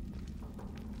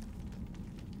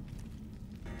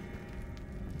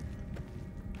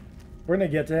 We're gonna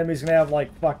get to him. He's gonna have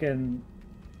like fucking...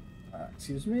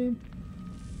 excuse me?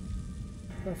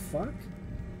 What the fuck?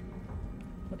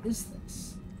 What is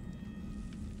this?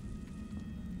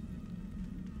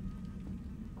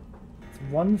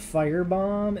 one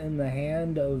firebomb in the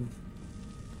hand of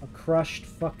a crushed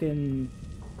fucking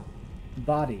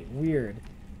body. Weird.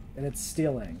 And it's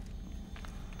stealing.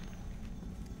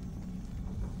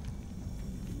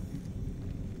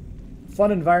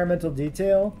 Fun environmental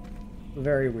detail.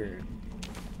 Very weird.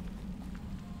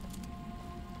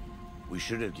 We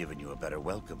should have given you a better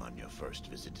welcome on your first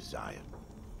visit to Zion.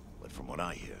 But from what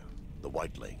I hear, the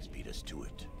Whitelegs beat us to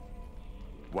it.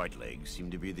 Whitelegs seem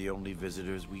to be the only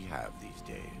visitors we have these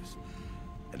days.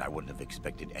 And I wouldn't have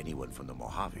expected anyone from the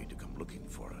Mojave to come looking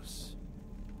for us.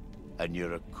 And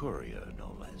you're a courier,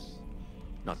 no less.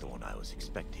 Not the one I was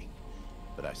expecting,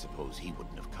 but I suppose he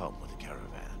wouldn't have come with a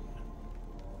caravan.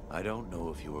 I don't know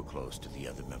if you were close to the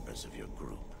other members of your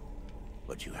group,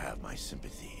 but you have my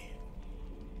sympathy.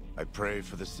 I pray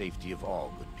for the safety of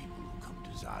all good people who come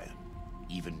to Zion,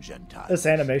 even Gentiles. This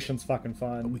animation's fucking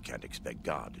fun. But we can't expect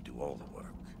God to do all the work.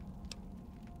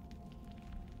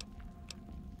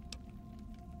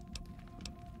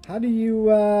 How do you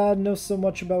know so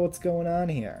much about what's going on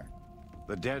here?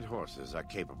 The dead horses are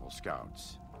capable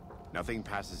scouts. Nothing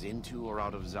passes into or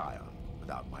out of Zion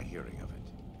without my hearing of it.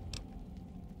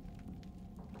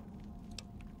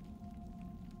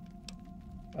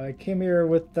 I came here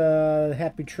with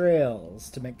Happy Trails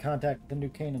to make contact with the New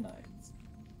Canaanites.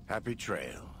 Happy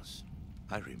Trails.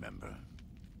 I remember.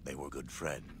 They were good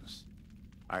friends.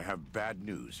 I have bad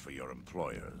news for your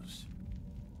employers.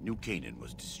 New Canaan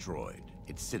was destroyed,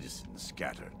 its citizens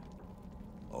scattered.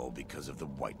 All because of the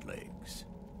Whitelegs.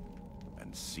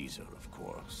 And Caesar, of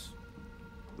course.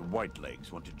 The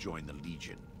Whitelegs want to join the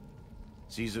Legion.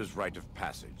 Caesar's rite of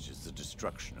passage is the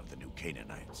destruction of the New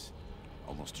Canaanites.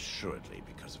 Almost assuredly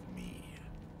because of me.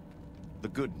 The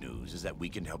good news is that we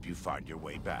can help you find your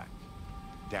way back.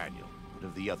 Daniel, one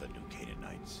of the other New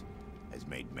Canaanites, has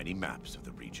made many maps of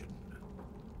the region.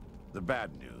 The bad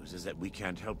news is that we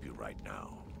can't help you right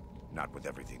now. Not with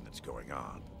everything that's going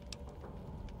on.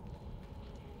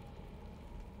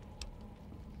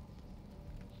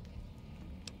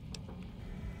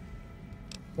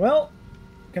 Well,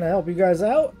 can I help you guys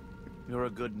out? You're a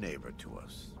good neighbor to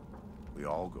us. We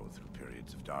all go through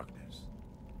periods of darkness.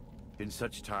 In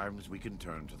such times, we can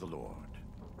turn to the Lord.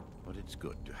 But it's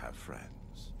good to have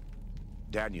friends.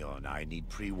 Daniel and I need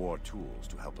pre-war tools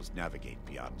to help us navigate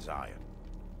beyond Zion.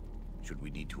 Should we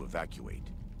need to evacuate,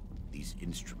 these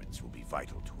instruments will be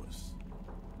vital to us.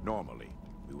 Normally,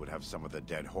 we would have some of the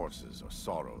dead horses or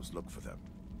sorrows look for them.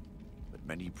 But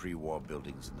many pre-war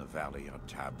buildings in the valley are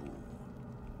taboo.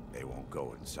 They won't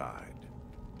go inside.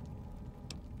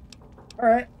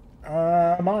 Alright,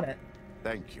 I'm on it.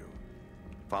 Thank you.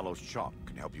 Follow Chalk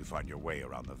can help you find your way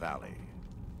around the valley.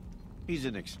 He's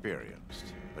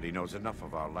inexperienced, but he knows enough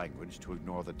of our language to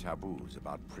ignore the taboos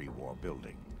about pre-war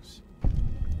buildings.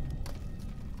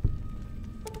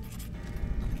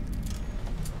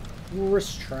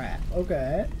 Tourist trap,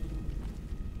 okay.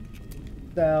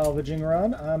 Salvaging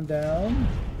run, I'm down.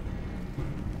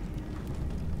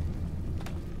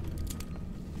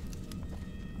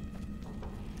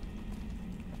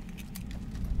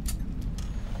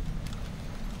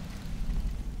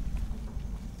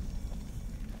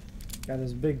 Got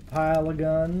his big pile of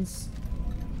guns.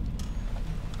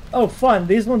 Oh, fun.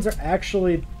 These ones are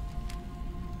actually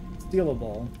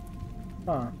stealable.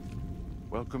 Huh.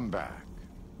 Welcome back.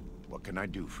 What can I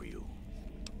do for you?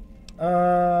 Okay,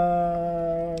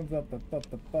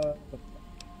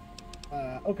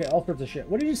 all sorts of shit.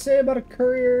 What did you say about a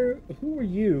courier? Who were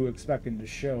you expecting to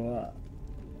show up?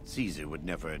 Caesar would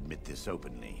never admit this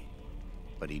openly,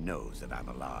 but he knows that I'm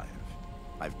alive.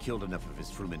 I've killed enough of his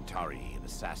frumentari and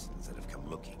assassins that have come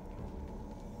looking.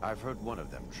 I've heard one of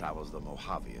them travels the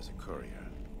Mojave as a courier.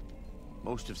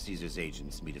 Most of Caesar's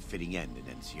agents meet a fitting end in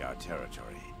NCR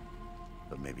territory,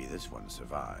 but maybe this one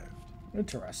survived.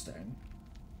 Interesting.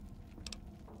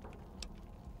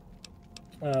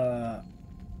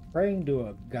 Praying to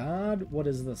a god? What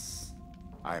is this?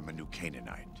 I am a New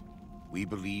Canaanite. We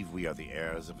believe we are the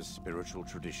heirs of a spiritual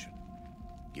tradition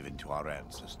given to our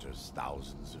ancestors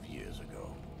thousands of years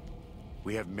ago.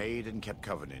 We have made and kept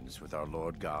covenants with our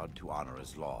Lord God to honor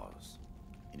his laws.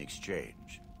 In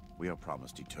exchange, we are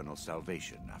promised eternal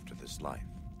salvation after this life.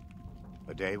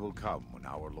 A day will come when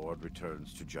our Lord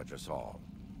returns to judge us all.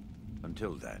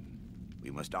 Until then, we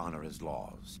must honor his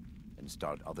laws and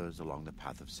start others along the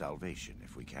path of salvation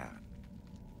if we can.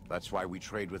 That's why we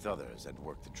trade with others and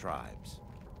work the tribes.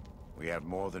 We have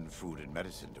more than food and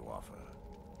medicine to offer.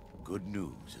 Good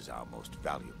news is our most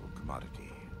valuable commodity.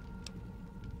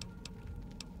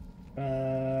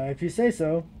 If you say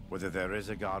so. Whether there is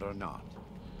a god or not,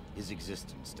 his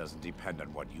existence doesn't depend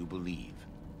on what you believe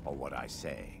or what I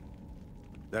say.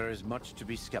 There is much to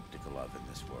be skeptical of in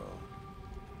this world,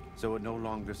 so it no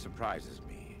longer surprises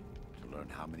me to learn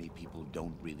how many people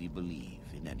don't really believe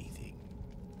in anything.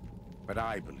 But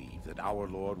I believe that our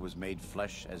Lord was made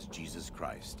flesh as Jesus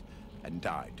Christ and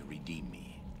died to redeem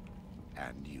me,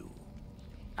 and you,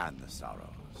 and the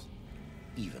Sorrows,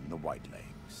 even the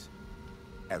Whitelegs,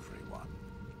 everyone.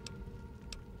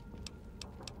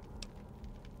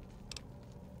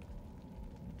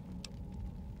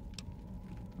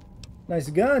 Nice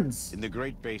guns. In the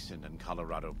Great Basin and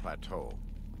Colorado Plateau,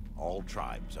 all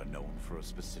tribes are known for a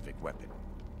specific weapon.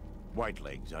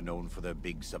 Whitelegs are known for their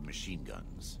big submachine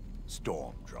guns,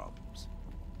 storm drums.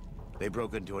 They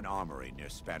broke into an armory near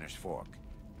Spanish Fork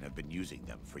and have been using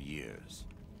them for years.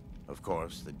 Of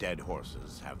course, the Dead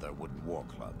Horses have their wooden war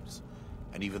clubs,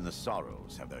 and even the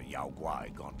Sorrows have their Yao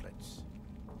Guai gauntlets.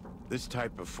 This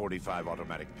type of .45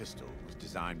 automatic pistol was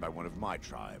designed by one of my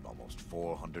tribe almost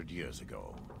 400 years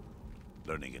ago.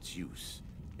 Learning its use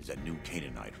is a new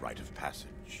Canaanite rite of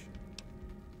passage.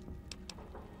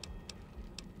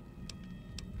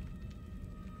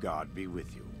 God be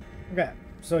with you. Okay,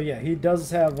 so yeah, he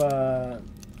does have a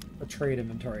trade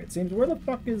inventory, it seems. Where the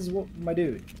fuck is my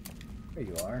dude? There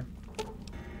you are.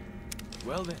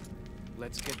 Well then,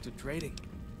 let's get to trading.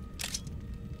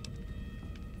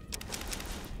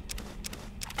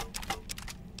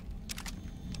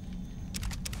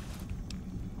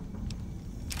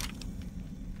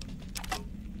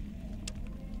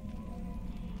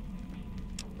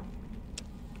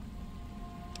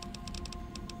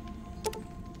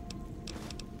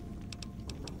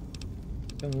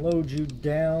 Can load you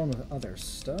down with other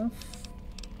stuff.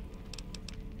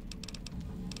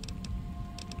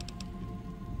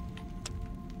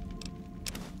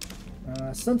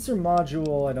 Sensor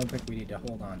module, I don't think we need to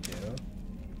hold on to.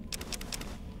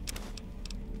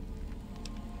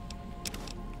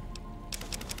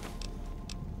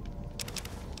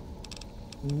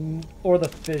 Or the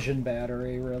fission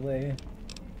battery, really.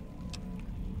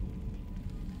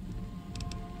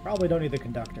 Probably don't need the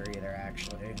conductor either,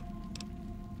 actually.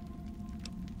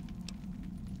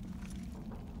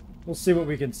 We'll see what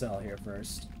we can sell here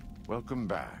first. Welcome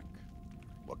back.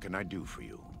 What can I do for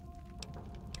you?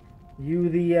 You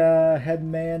the head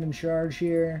man in charge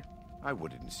here? I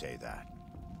wouldn't say that.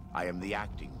 I am the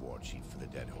acting war chief for the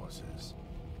Dead Horses.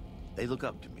 They look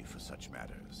up to me for such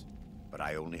matters, but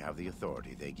I only have the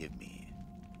authority they give me.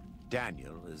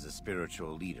 Daniel is the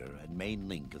spiritual leader and main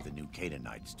link of the new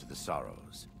Canaanites to the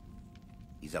Sorrows.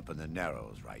 He's up in the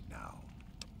Narrows right now.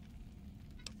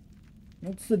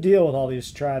 What's the deal with all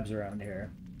these tribes around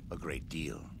here? A great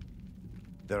deal.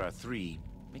 There are 3,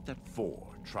 make that 4,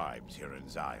 tribes here in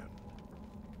Zion.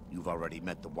 You've already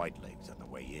met the Whitelegs on the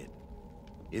way in.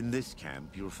 In this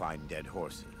camp, you'll find Dead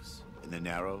Horses. In the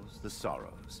Narrows, the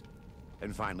Sorrows.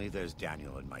 And finally, there's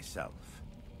Daniel and myself.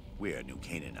 We're new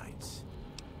Canaanites.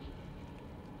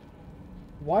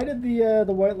 Why did the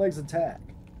Whitelegs attack?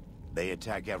 They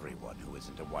attack everyone who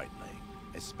isn't a Whiteleg,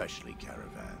 especially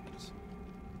caravans.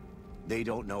 They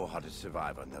don't know how to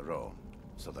survive on their own,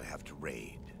 so they have to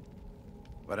raid.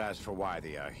 But as for why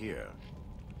they are here,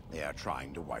 they are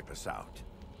trying to wipe us out.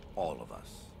 All of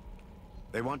us.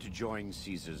 They want to join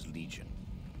Caesar's legion,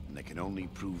 and they can only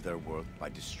prove their worth by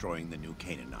destroying the new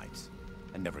Canaanites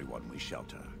and everyone we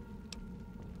shelter.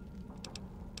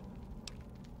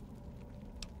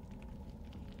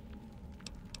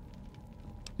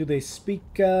 Do they speak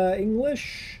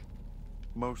English?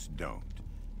 Most don't.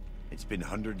 It's been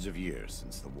hundreds of years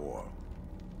since the war.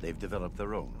 They've developed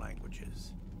their own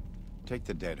languages. Take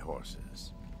the Dead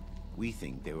Horses. We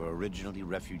think they were originally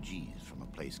refugees from a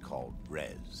place called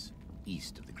Rez,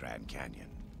 east of the Grand Canyon.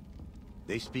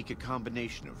 They speak a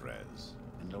combination of Rez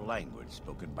and a language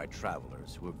spoken by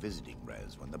travelers who were visiting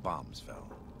Rez when the bombs fell.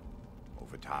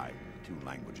 Over time, the 2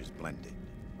 languages blended.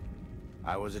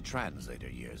 I was a translator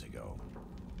years ago,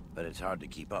 but it's hard to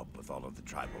keep up with all of the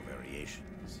tribal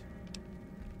variations.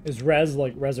 Is Rez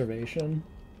like reservation?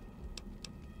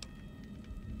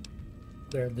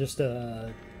 They're just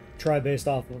a tribe based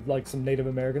off of like some Native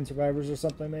American survivors or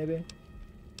something, maybe?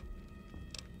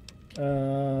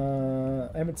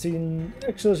 I haven't seen...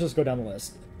 Actually, let's just go down the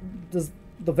list. Does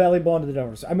the valley belong to the Dead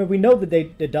Horses? I mean, we know that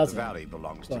it doesn't. The valley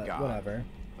belongs to God. Whatever.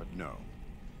 But no.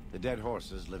 The Dead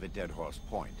Horses live at Dead Horse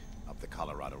Point, up the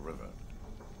Colorado River.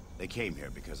 They came here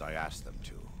because I asked them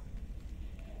to.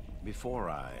 Before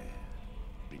I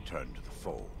returned to the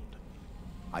fold,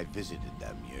 I visited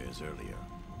them years earlier.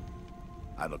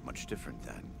 I looked much different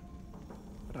then,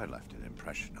 but I left an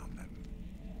impression on them.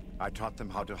 I taught them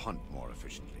how to hunt more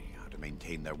efficiently, how to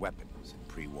maintain their weapons and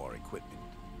pre-war equipment.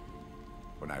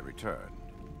 When I returned,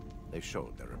 they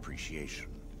showed their appreciation.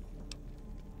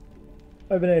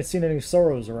 haven't seen any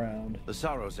sorrows around. The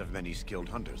Sorrows have many skilled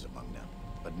hunters among them,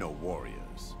 but no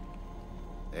warriors.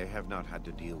 They have not had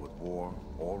to deal with war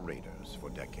or raiders for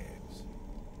decades.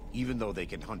 Even though they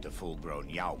can hunt a full-grown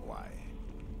Yawai,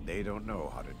 they don't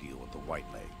know how to deal with the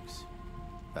Whitelegs.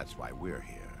 That's why we're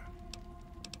here.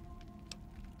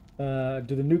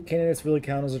 Do the New Canaanites really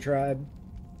count as a tribe?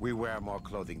 We wear more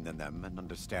clothing than them and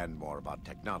understand more about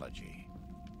technology.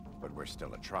 But we're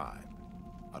still a tribe.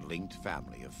 A linked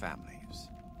family of families.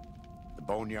 The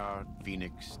Boneyard,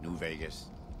 Phoenix, New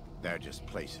Vegas, they're just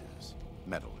places.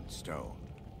 Metal and stone.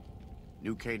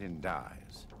 New Canaan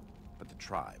dies, but the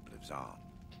tribe lives on.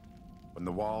 When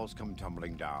the walls come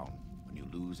tumbling down, when you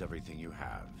lose everything you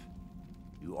have,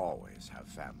 you always have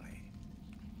family.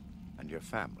 And your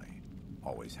family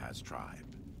always has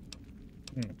tribe.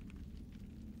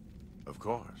 Of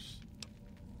course.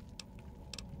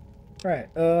 Right,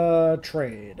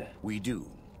 trade. We do.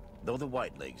 Though the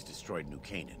Whitelegs destroyed New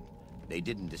Canaan, they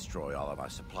didn't destroy all of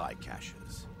our supply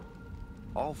caches.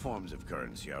 All forms of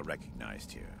currency are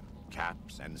recognized here.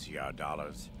 Caps, NCR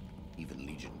dollars, even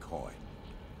Legion coin.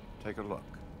 Take a look.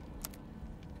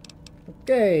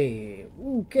 Okay,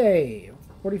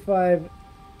 45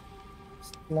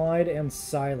 slide and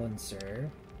silencer.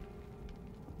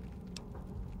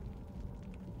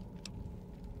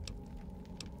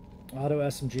 Auto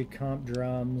SMG comp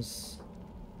drums.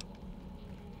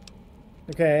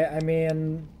 Okay, I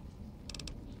mean,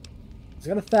 it's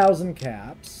got 1,000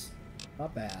 caps.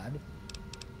 Not bad.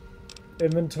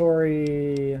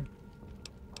 Inventory, a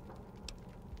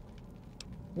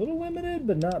little limited,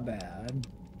 but not bad.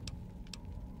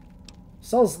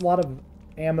 Sells a lot of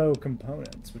ammo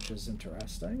components, which is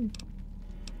interesting.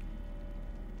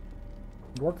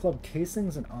 War Club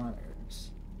casings and honors.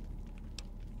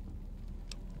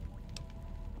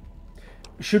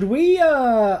 Should we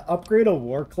upgrade a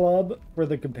War Club for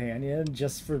the companion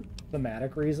just for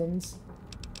thematic reasons?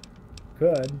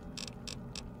 Could.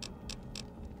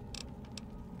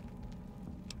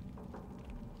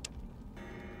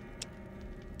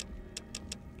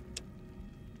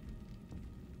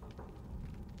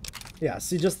 Yeah,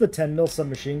 see, just the 10 mil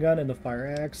submachine gun and the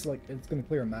fire axe, like, it's gonna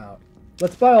clear them out.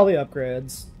 Let's buy all the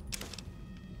upgrades.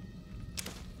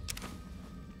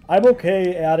 I'm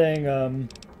okay adding,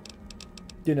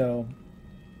 you know,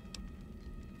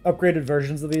 upgraded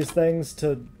versions of these things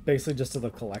to basically just to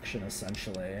the collection,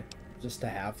 essentially. Just to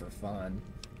have for fun.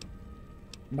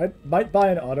 Might buy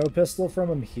an auto pistol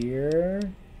from him here.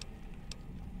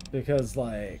 Because,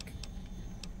 like,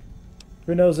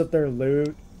 who knows if they're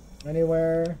loot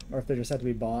anywhere, or if they just have to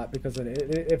be bought, because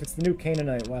if it's the new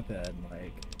Canaanite weapon,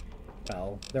 like,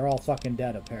 well, they're all fucking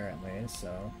dead apparently,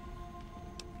 so.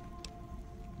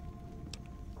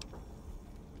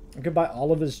 I could buy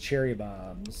all of his cherry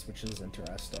bombs, which is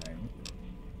interesting.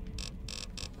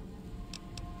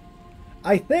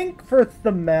 I think for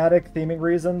thematic theming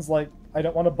reasons, like, I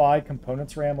don't want to buy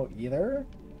components for ammo either.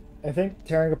 I think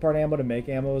tearing apart ammo to make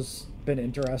ammo's been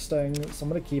interesting, so I'm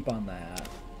gonna keep on that.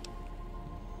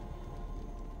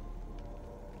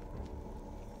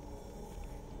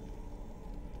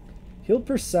 Heal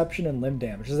perception and limb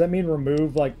damage. Does that mean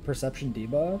remove, like, perception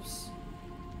debuffs?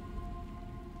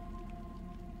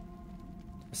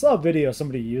 I saw a video of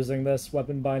somebody using this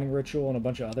weapon binding ritual and a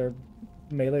bunch of other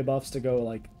melee buffs to go,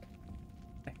 like,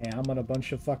 ham on a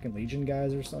bunch of fucking Legion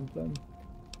guys or something.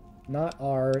 Not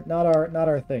our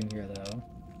thing here, though.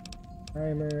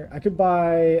 Primer. I could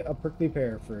buy a prickly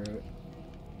pear fruit.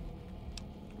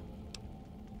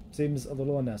 Seems a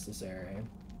little unnecessary.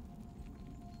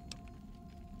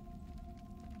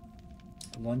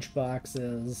 Lunch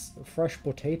boxes, fresh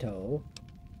potato.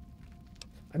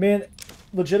 I mean,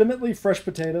 legitimately, fresh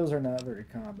potatoes are not very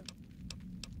common.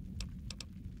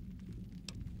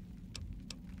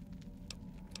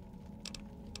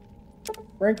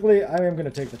 Frankly, I am going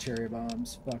to take the cherry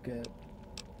bombs. Fuck it.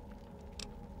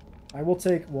 I will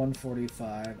take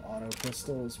 145 auto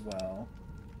pistol as well,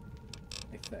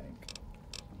 I think.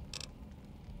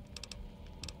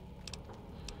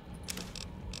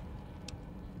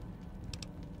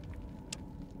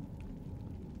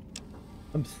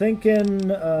 I'm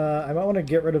thinking I might want to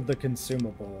get rid of the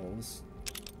consumables.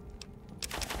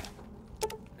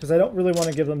 Because I don't really want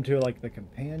to give them to, like, the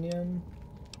companion.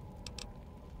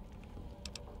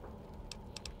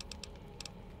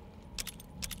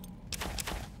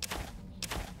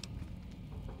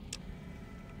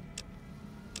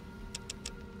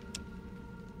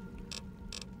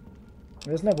 He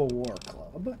doesn't have a war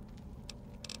club.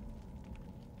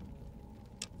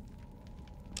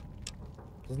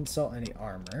 Doesn't sell any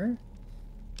armor.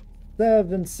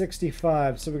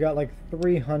 765, so we got like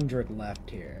 300 left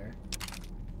here.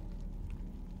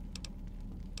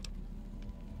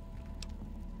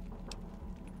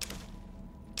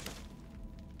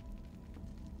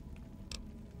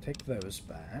 take those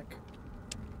back.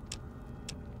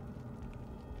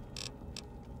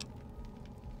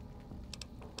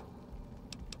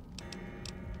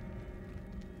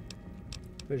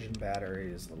 Vision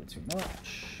battery is a little too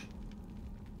much.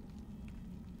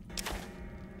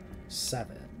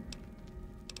 7.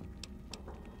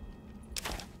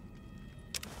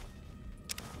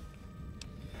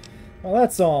 Well,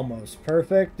 that's almost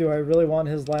perfect. Do I really want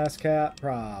his last cat?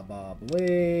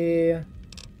 Probably.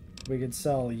 We could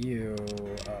sell you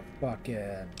a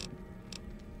fucking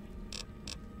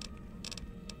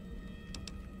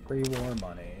pre-war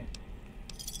money.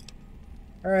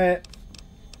 Alright.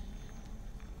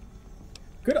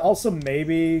 Could also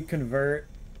maybe convert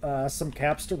some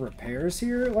caps to repairs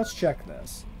here. Let's check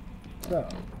this. So.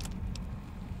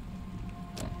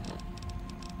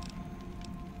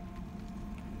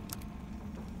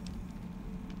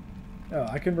 Oh,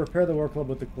 I can repair the war club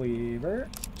with the cleaver.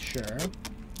 Sure.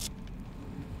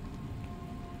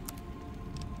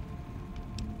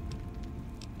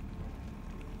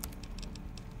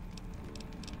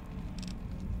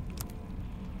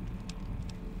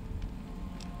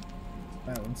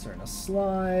 Balancer and a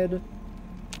slide.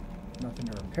 Nothing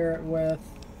to repair it with.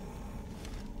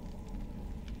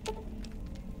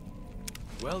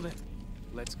 Well then,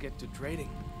 let's get to trading.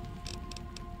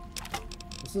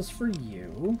 This is for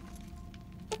you.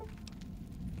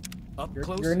 Up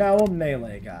close. You're now a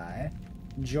melee guy.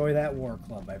 Enjoy that war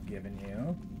club I've given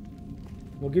you.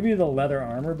 We'll give you the leather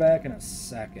armor back in a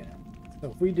second.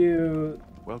 So if we do,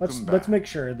 let's make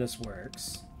sure this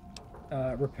works.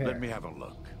 Repair. Let me have a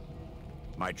look.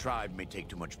 My tribe may take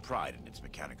too much pride in its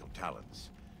mechanical talents,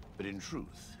 but in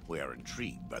truth, we are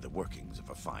intrigued by the workings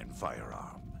of a fine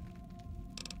firearm.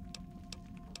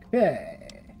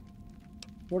 Okay.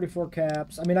 44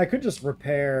 caps. I mean, I could just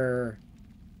repair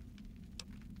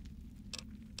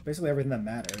basically everything that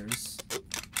matters.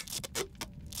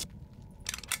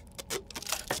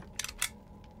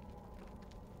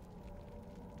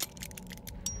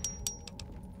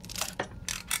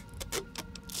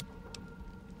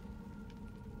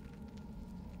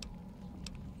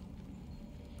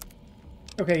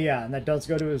 Okay, yeah, and that does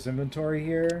go to his inventory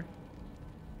here.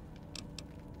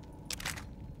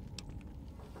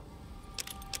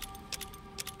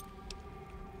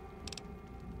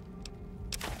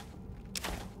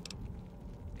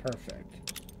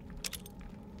 Perfect.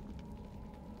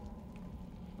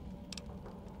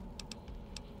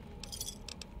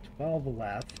 $12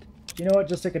 left. You know what?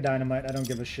 Just take a dynamite. I don't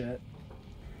give a shit.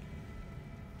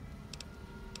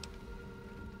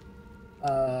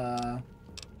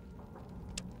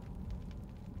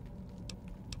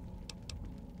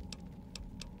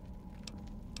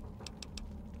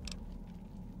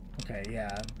 Okay,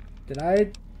 yeah. Did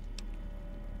I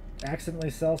accidentally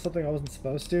sell something I wasn't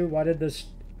supposed to? Why did this...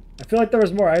 I feel like there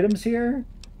was more items here.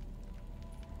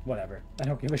 Whatever. I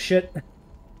don't give a shit.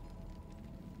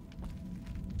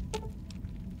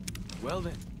 Well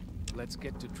then, let's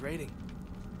get to trading.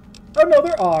 Oh no,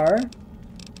 there are.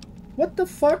 What the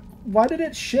fuck? Why did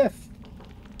it shift?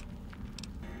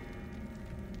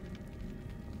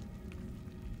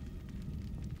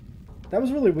 That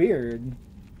was really weird.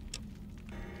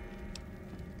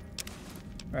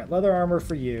 Alright, leather armor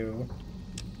for you.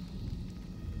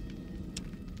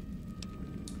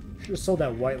 Should have sold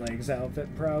that White Legs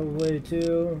outfit probably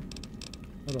too.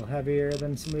 A little heavier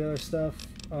than some of the other stuff.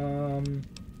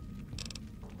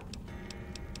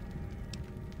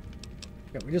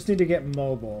 Yeah, we just need to get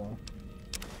mobile.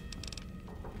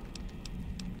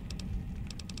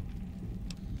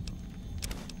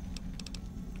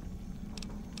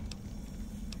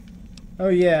 Oh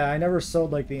yeah, I never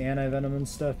sold like the anti-venom and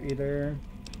stuff either.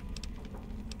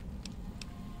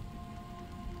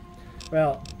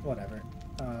 Well, whatever.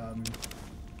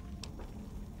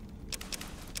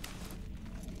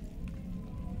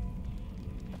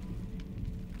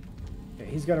 Okay,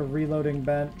 he's got a reloading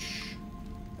bench.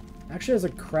 Actually has a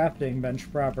crafting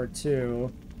bench proper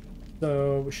too.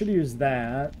 So we should use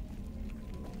that.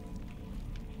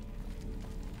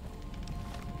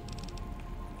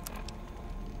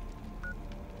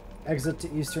 Exit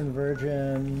to Eastern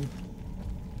Virgin.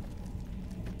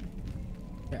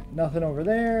 Yeah, nothing over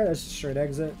there. That's just a straight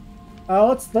exit.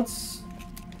 Let's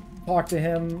talk to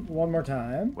him one more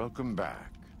time. Welcome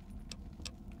back.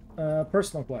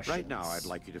 Personal questions. Right now, I'd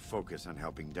like you to focus on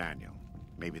helping Daniel.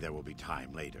 Maybe there will be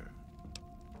time later.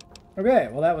 Okay,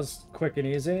 well that was quick and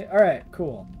easy. Alright,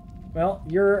 cool. Well,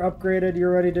 you're upgraded,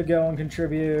 you're ready to go and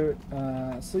contribute.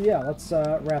 So yeah, let's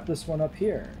wrap this one up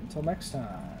here. Until next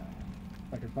time.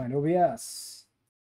 If I can find OBS.